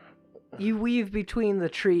 you weave between the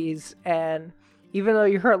trees, and even though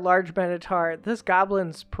you're a large minotaur, this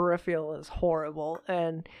goblin's peripheral is horrible,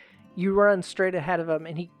 and you run straight ahead of him,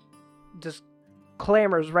 and he just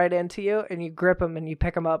clambers right into you, and you grip him, and you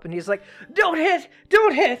pick him up, and he's like, "Don't hit!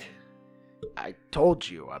 Don't hit!" I told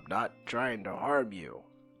you I'm not trying to harm you.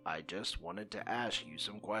 I just wanted to ask you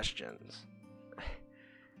some questions.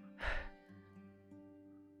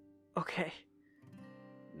 Okay.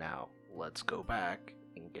 Now, let's go back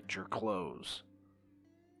and get your clothes.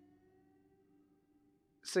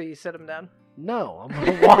 So you sit him down? No, I'm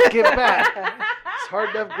gonna walk it back. It's hard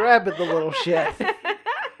enough grabbing the little shit.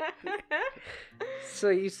 So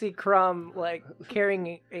you see Krom, like,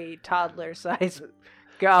 carrying a toddler-sized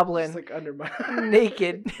goblin, It's like under my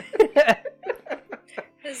naked.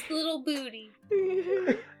 His little booty.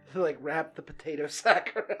 like wrap the potato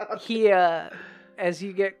sack around. He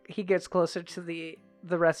gets closer to the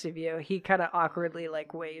rest of you, he kind of awkwardly,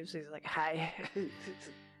 like, waves. He's like, hi.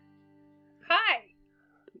 Hi.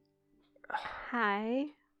 Hi.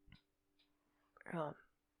 Can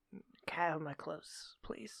I have my clothes,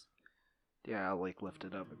 please? Yeah, I'll like lift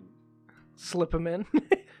it up and Slip him in.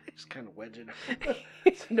 just kind of wedge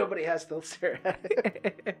it so nobody has to stare at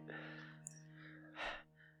it.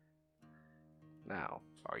 Now,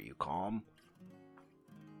 are you calm?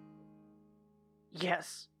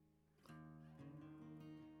 Yes.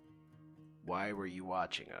 Why were you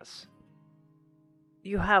watching us?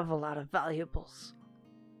 You have a lot of valuables.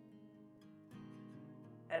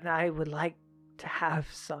 And I would like to have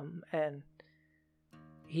some. And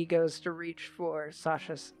he goes to reach for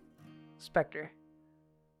Sasha's specter.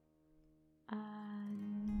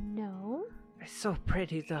 No. It's so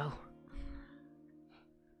pretty, though.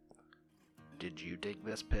 Did you dig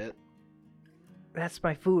this pit? That's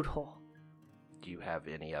my food hole. Do you have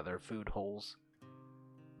any other food holes?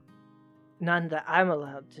 None that I'm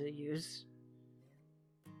allowed to use.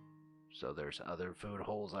 So there's other food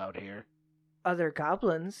holes out here? Other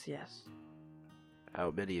goblins, yes.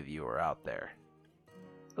 How many of you are out there?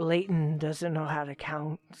 Leighton doesn't know how to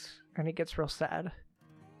count, and he gets real sad.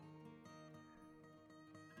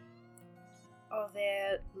 Are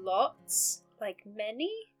there lots? Like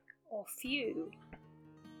many? Or few?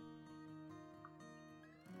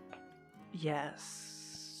 Yes.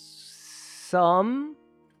 Some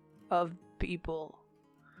of people.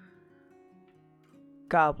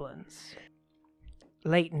 Goblins.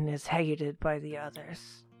 Leighton is hated by the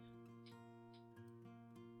others.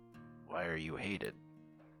 Why are you hated?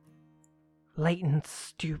 Leighton's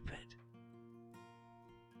stupid.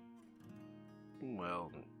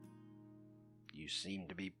 Well, you seem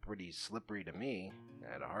to be pretty slippery to me.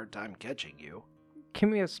 I had a hard time catching you. Give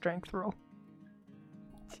me a strength roll.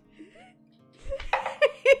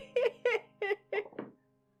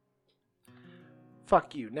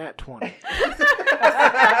 Fuck you, nat 20.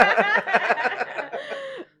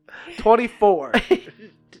 24.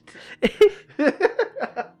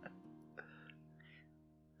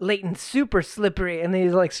 Leighton's super slippery, and then he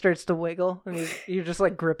like starts to wiggle, and you're just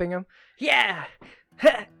like gripping him. Yeah!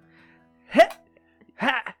 Ha! Ha!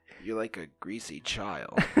 Ha! You're like a greasy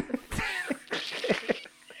child.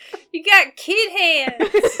 You got kid hands!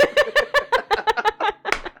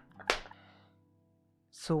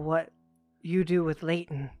 So what you do with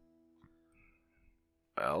Leighton?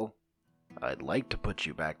 Well, I'd like to put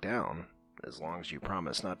you back down, as long as you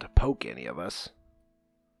promise not to poke any of us.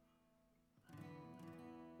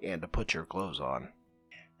 And to put your clothes on.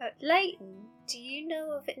 Leighton, do you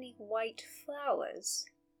know of any white flowers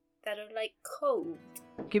that are like cold?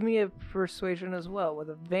 Give me a persuasion as well with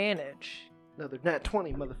advantage. Another nat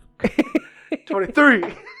 20, motherfucker. 23!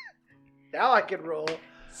 Now I can roll.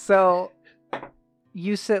 So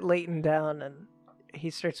you sit Leighton down, and he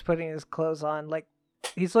starts putting his clothes on. Like,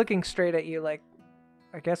 he's looking straight at you, like,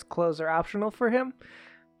 I guess clothes are optional for him,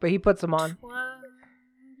 but he puts them on. 23.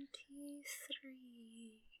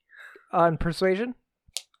 On persuasion?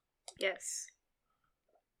 Yes.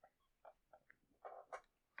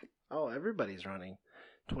 Oh, everybody's running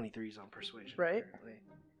 23s on persuasion. Right. Apparently.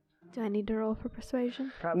 Do I need to roll for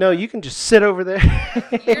persuasion? Probably. No, you can just sit over there.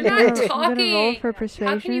 You're not I'm talking! gonna roll for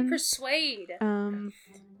How can you persuasion. persuade?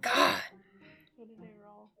 God. What did I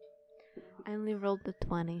roll? I only rolled the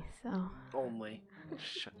 20, so. Only.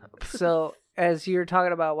 Shut up. So, as you're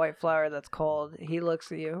talking about white flower that's cold, he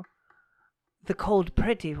looks at you. The cold,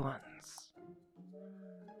 pretty ones.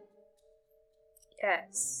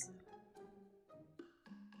 Yes.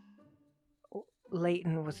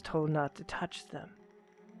 Leighton was told not to touch them.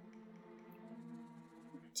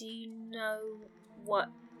 Do you know what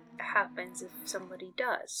happens if somebody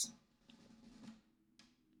does?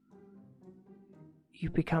 You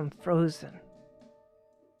become frozen.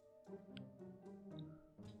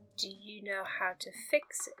 Do you know how to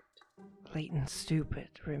fix it? Leighton's stupid,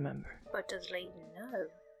 remember. But does Leighton know?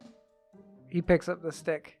 He picks up the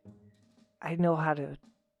stick. I know how to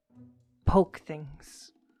poke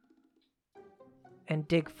things. and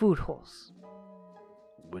dig food holes.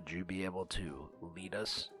 Would you be able to lead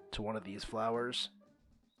us to one of these flowers?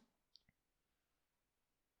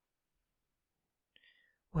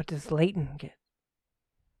 What does Leighton get?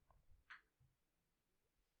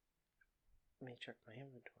 Let me check my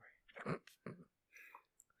inventory.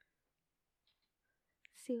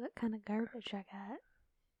 See what kind of garbage I got.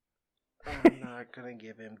 I'm not gonna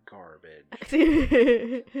give him garbage.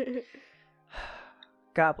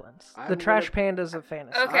 Goblins. I'm The trash gonna- pandas of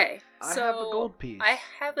fantasy. Okay, I so have a gold piece. I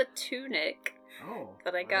have a tunic Oh,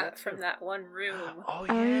 that I well, got that's from good. that one room Oh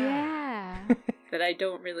Oh yeah. yeah. that I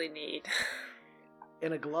don't really need.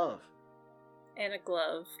 And a glove. And a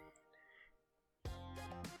glove.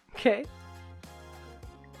 Okay.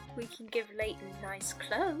 We can give Leighton nice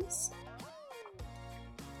clothes.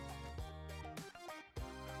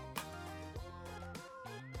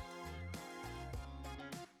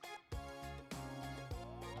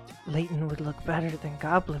 Leighton would look better than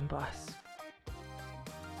Goblin Boss.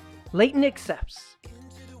 Leighton accepts.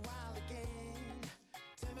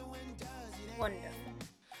 Wonderful.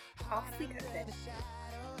 Off we go then.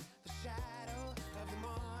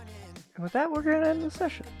 And with that, we're going to end the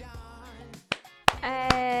session.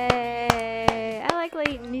 Hey, I like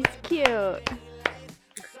Leighton. He's cute.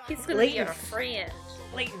 He's gonna be Leighton's- our friend.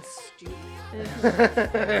 Leighton's stupid.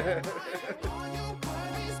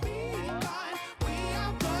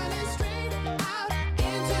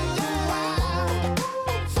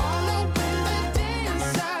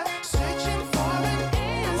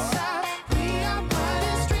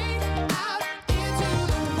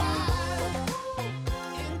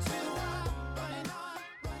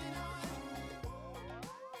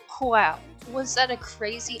 Wow, was that a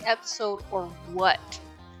crazy episode or what?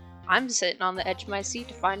 I'm sitting on the edge of my seat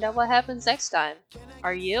to find out what happens next time.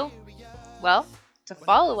 Are you? Well, to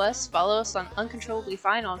follow us on Uncontrollably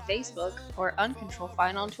Fine on Facebook or Uncontrolled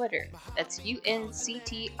Fine on Twitter. That's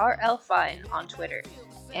UNCTRL Fine on Twitter.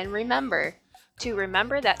 And remember, to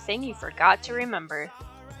remember that thing you forgot to remember.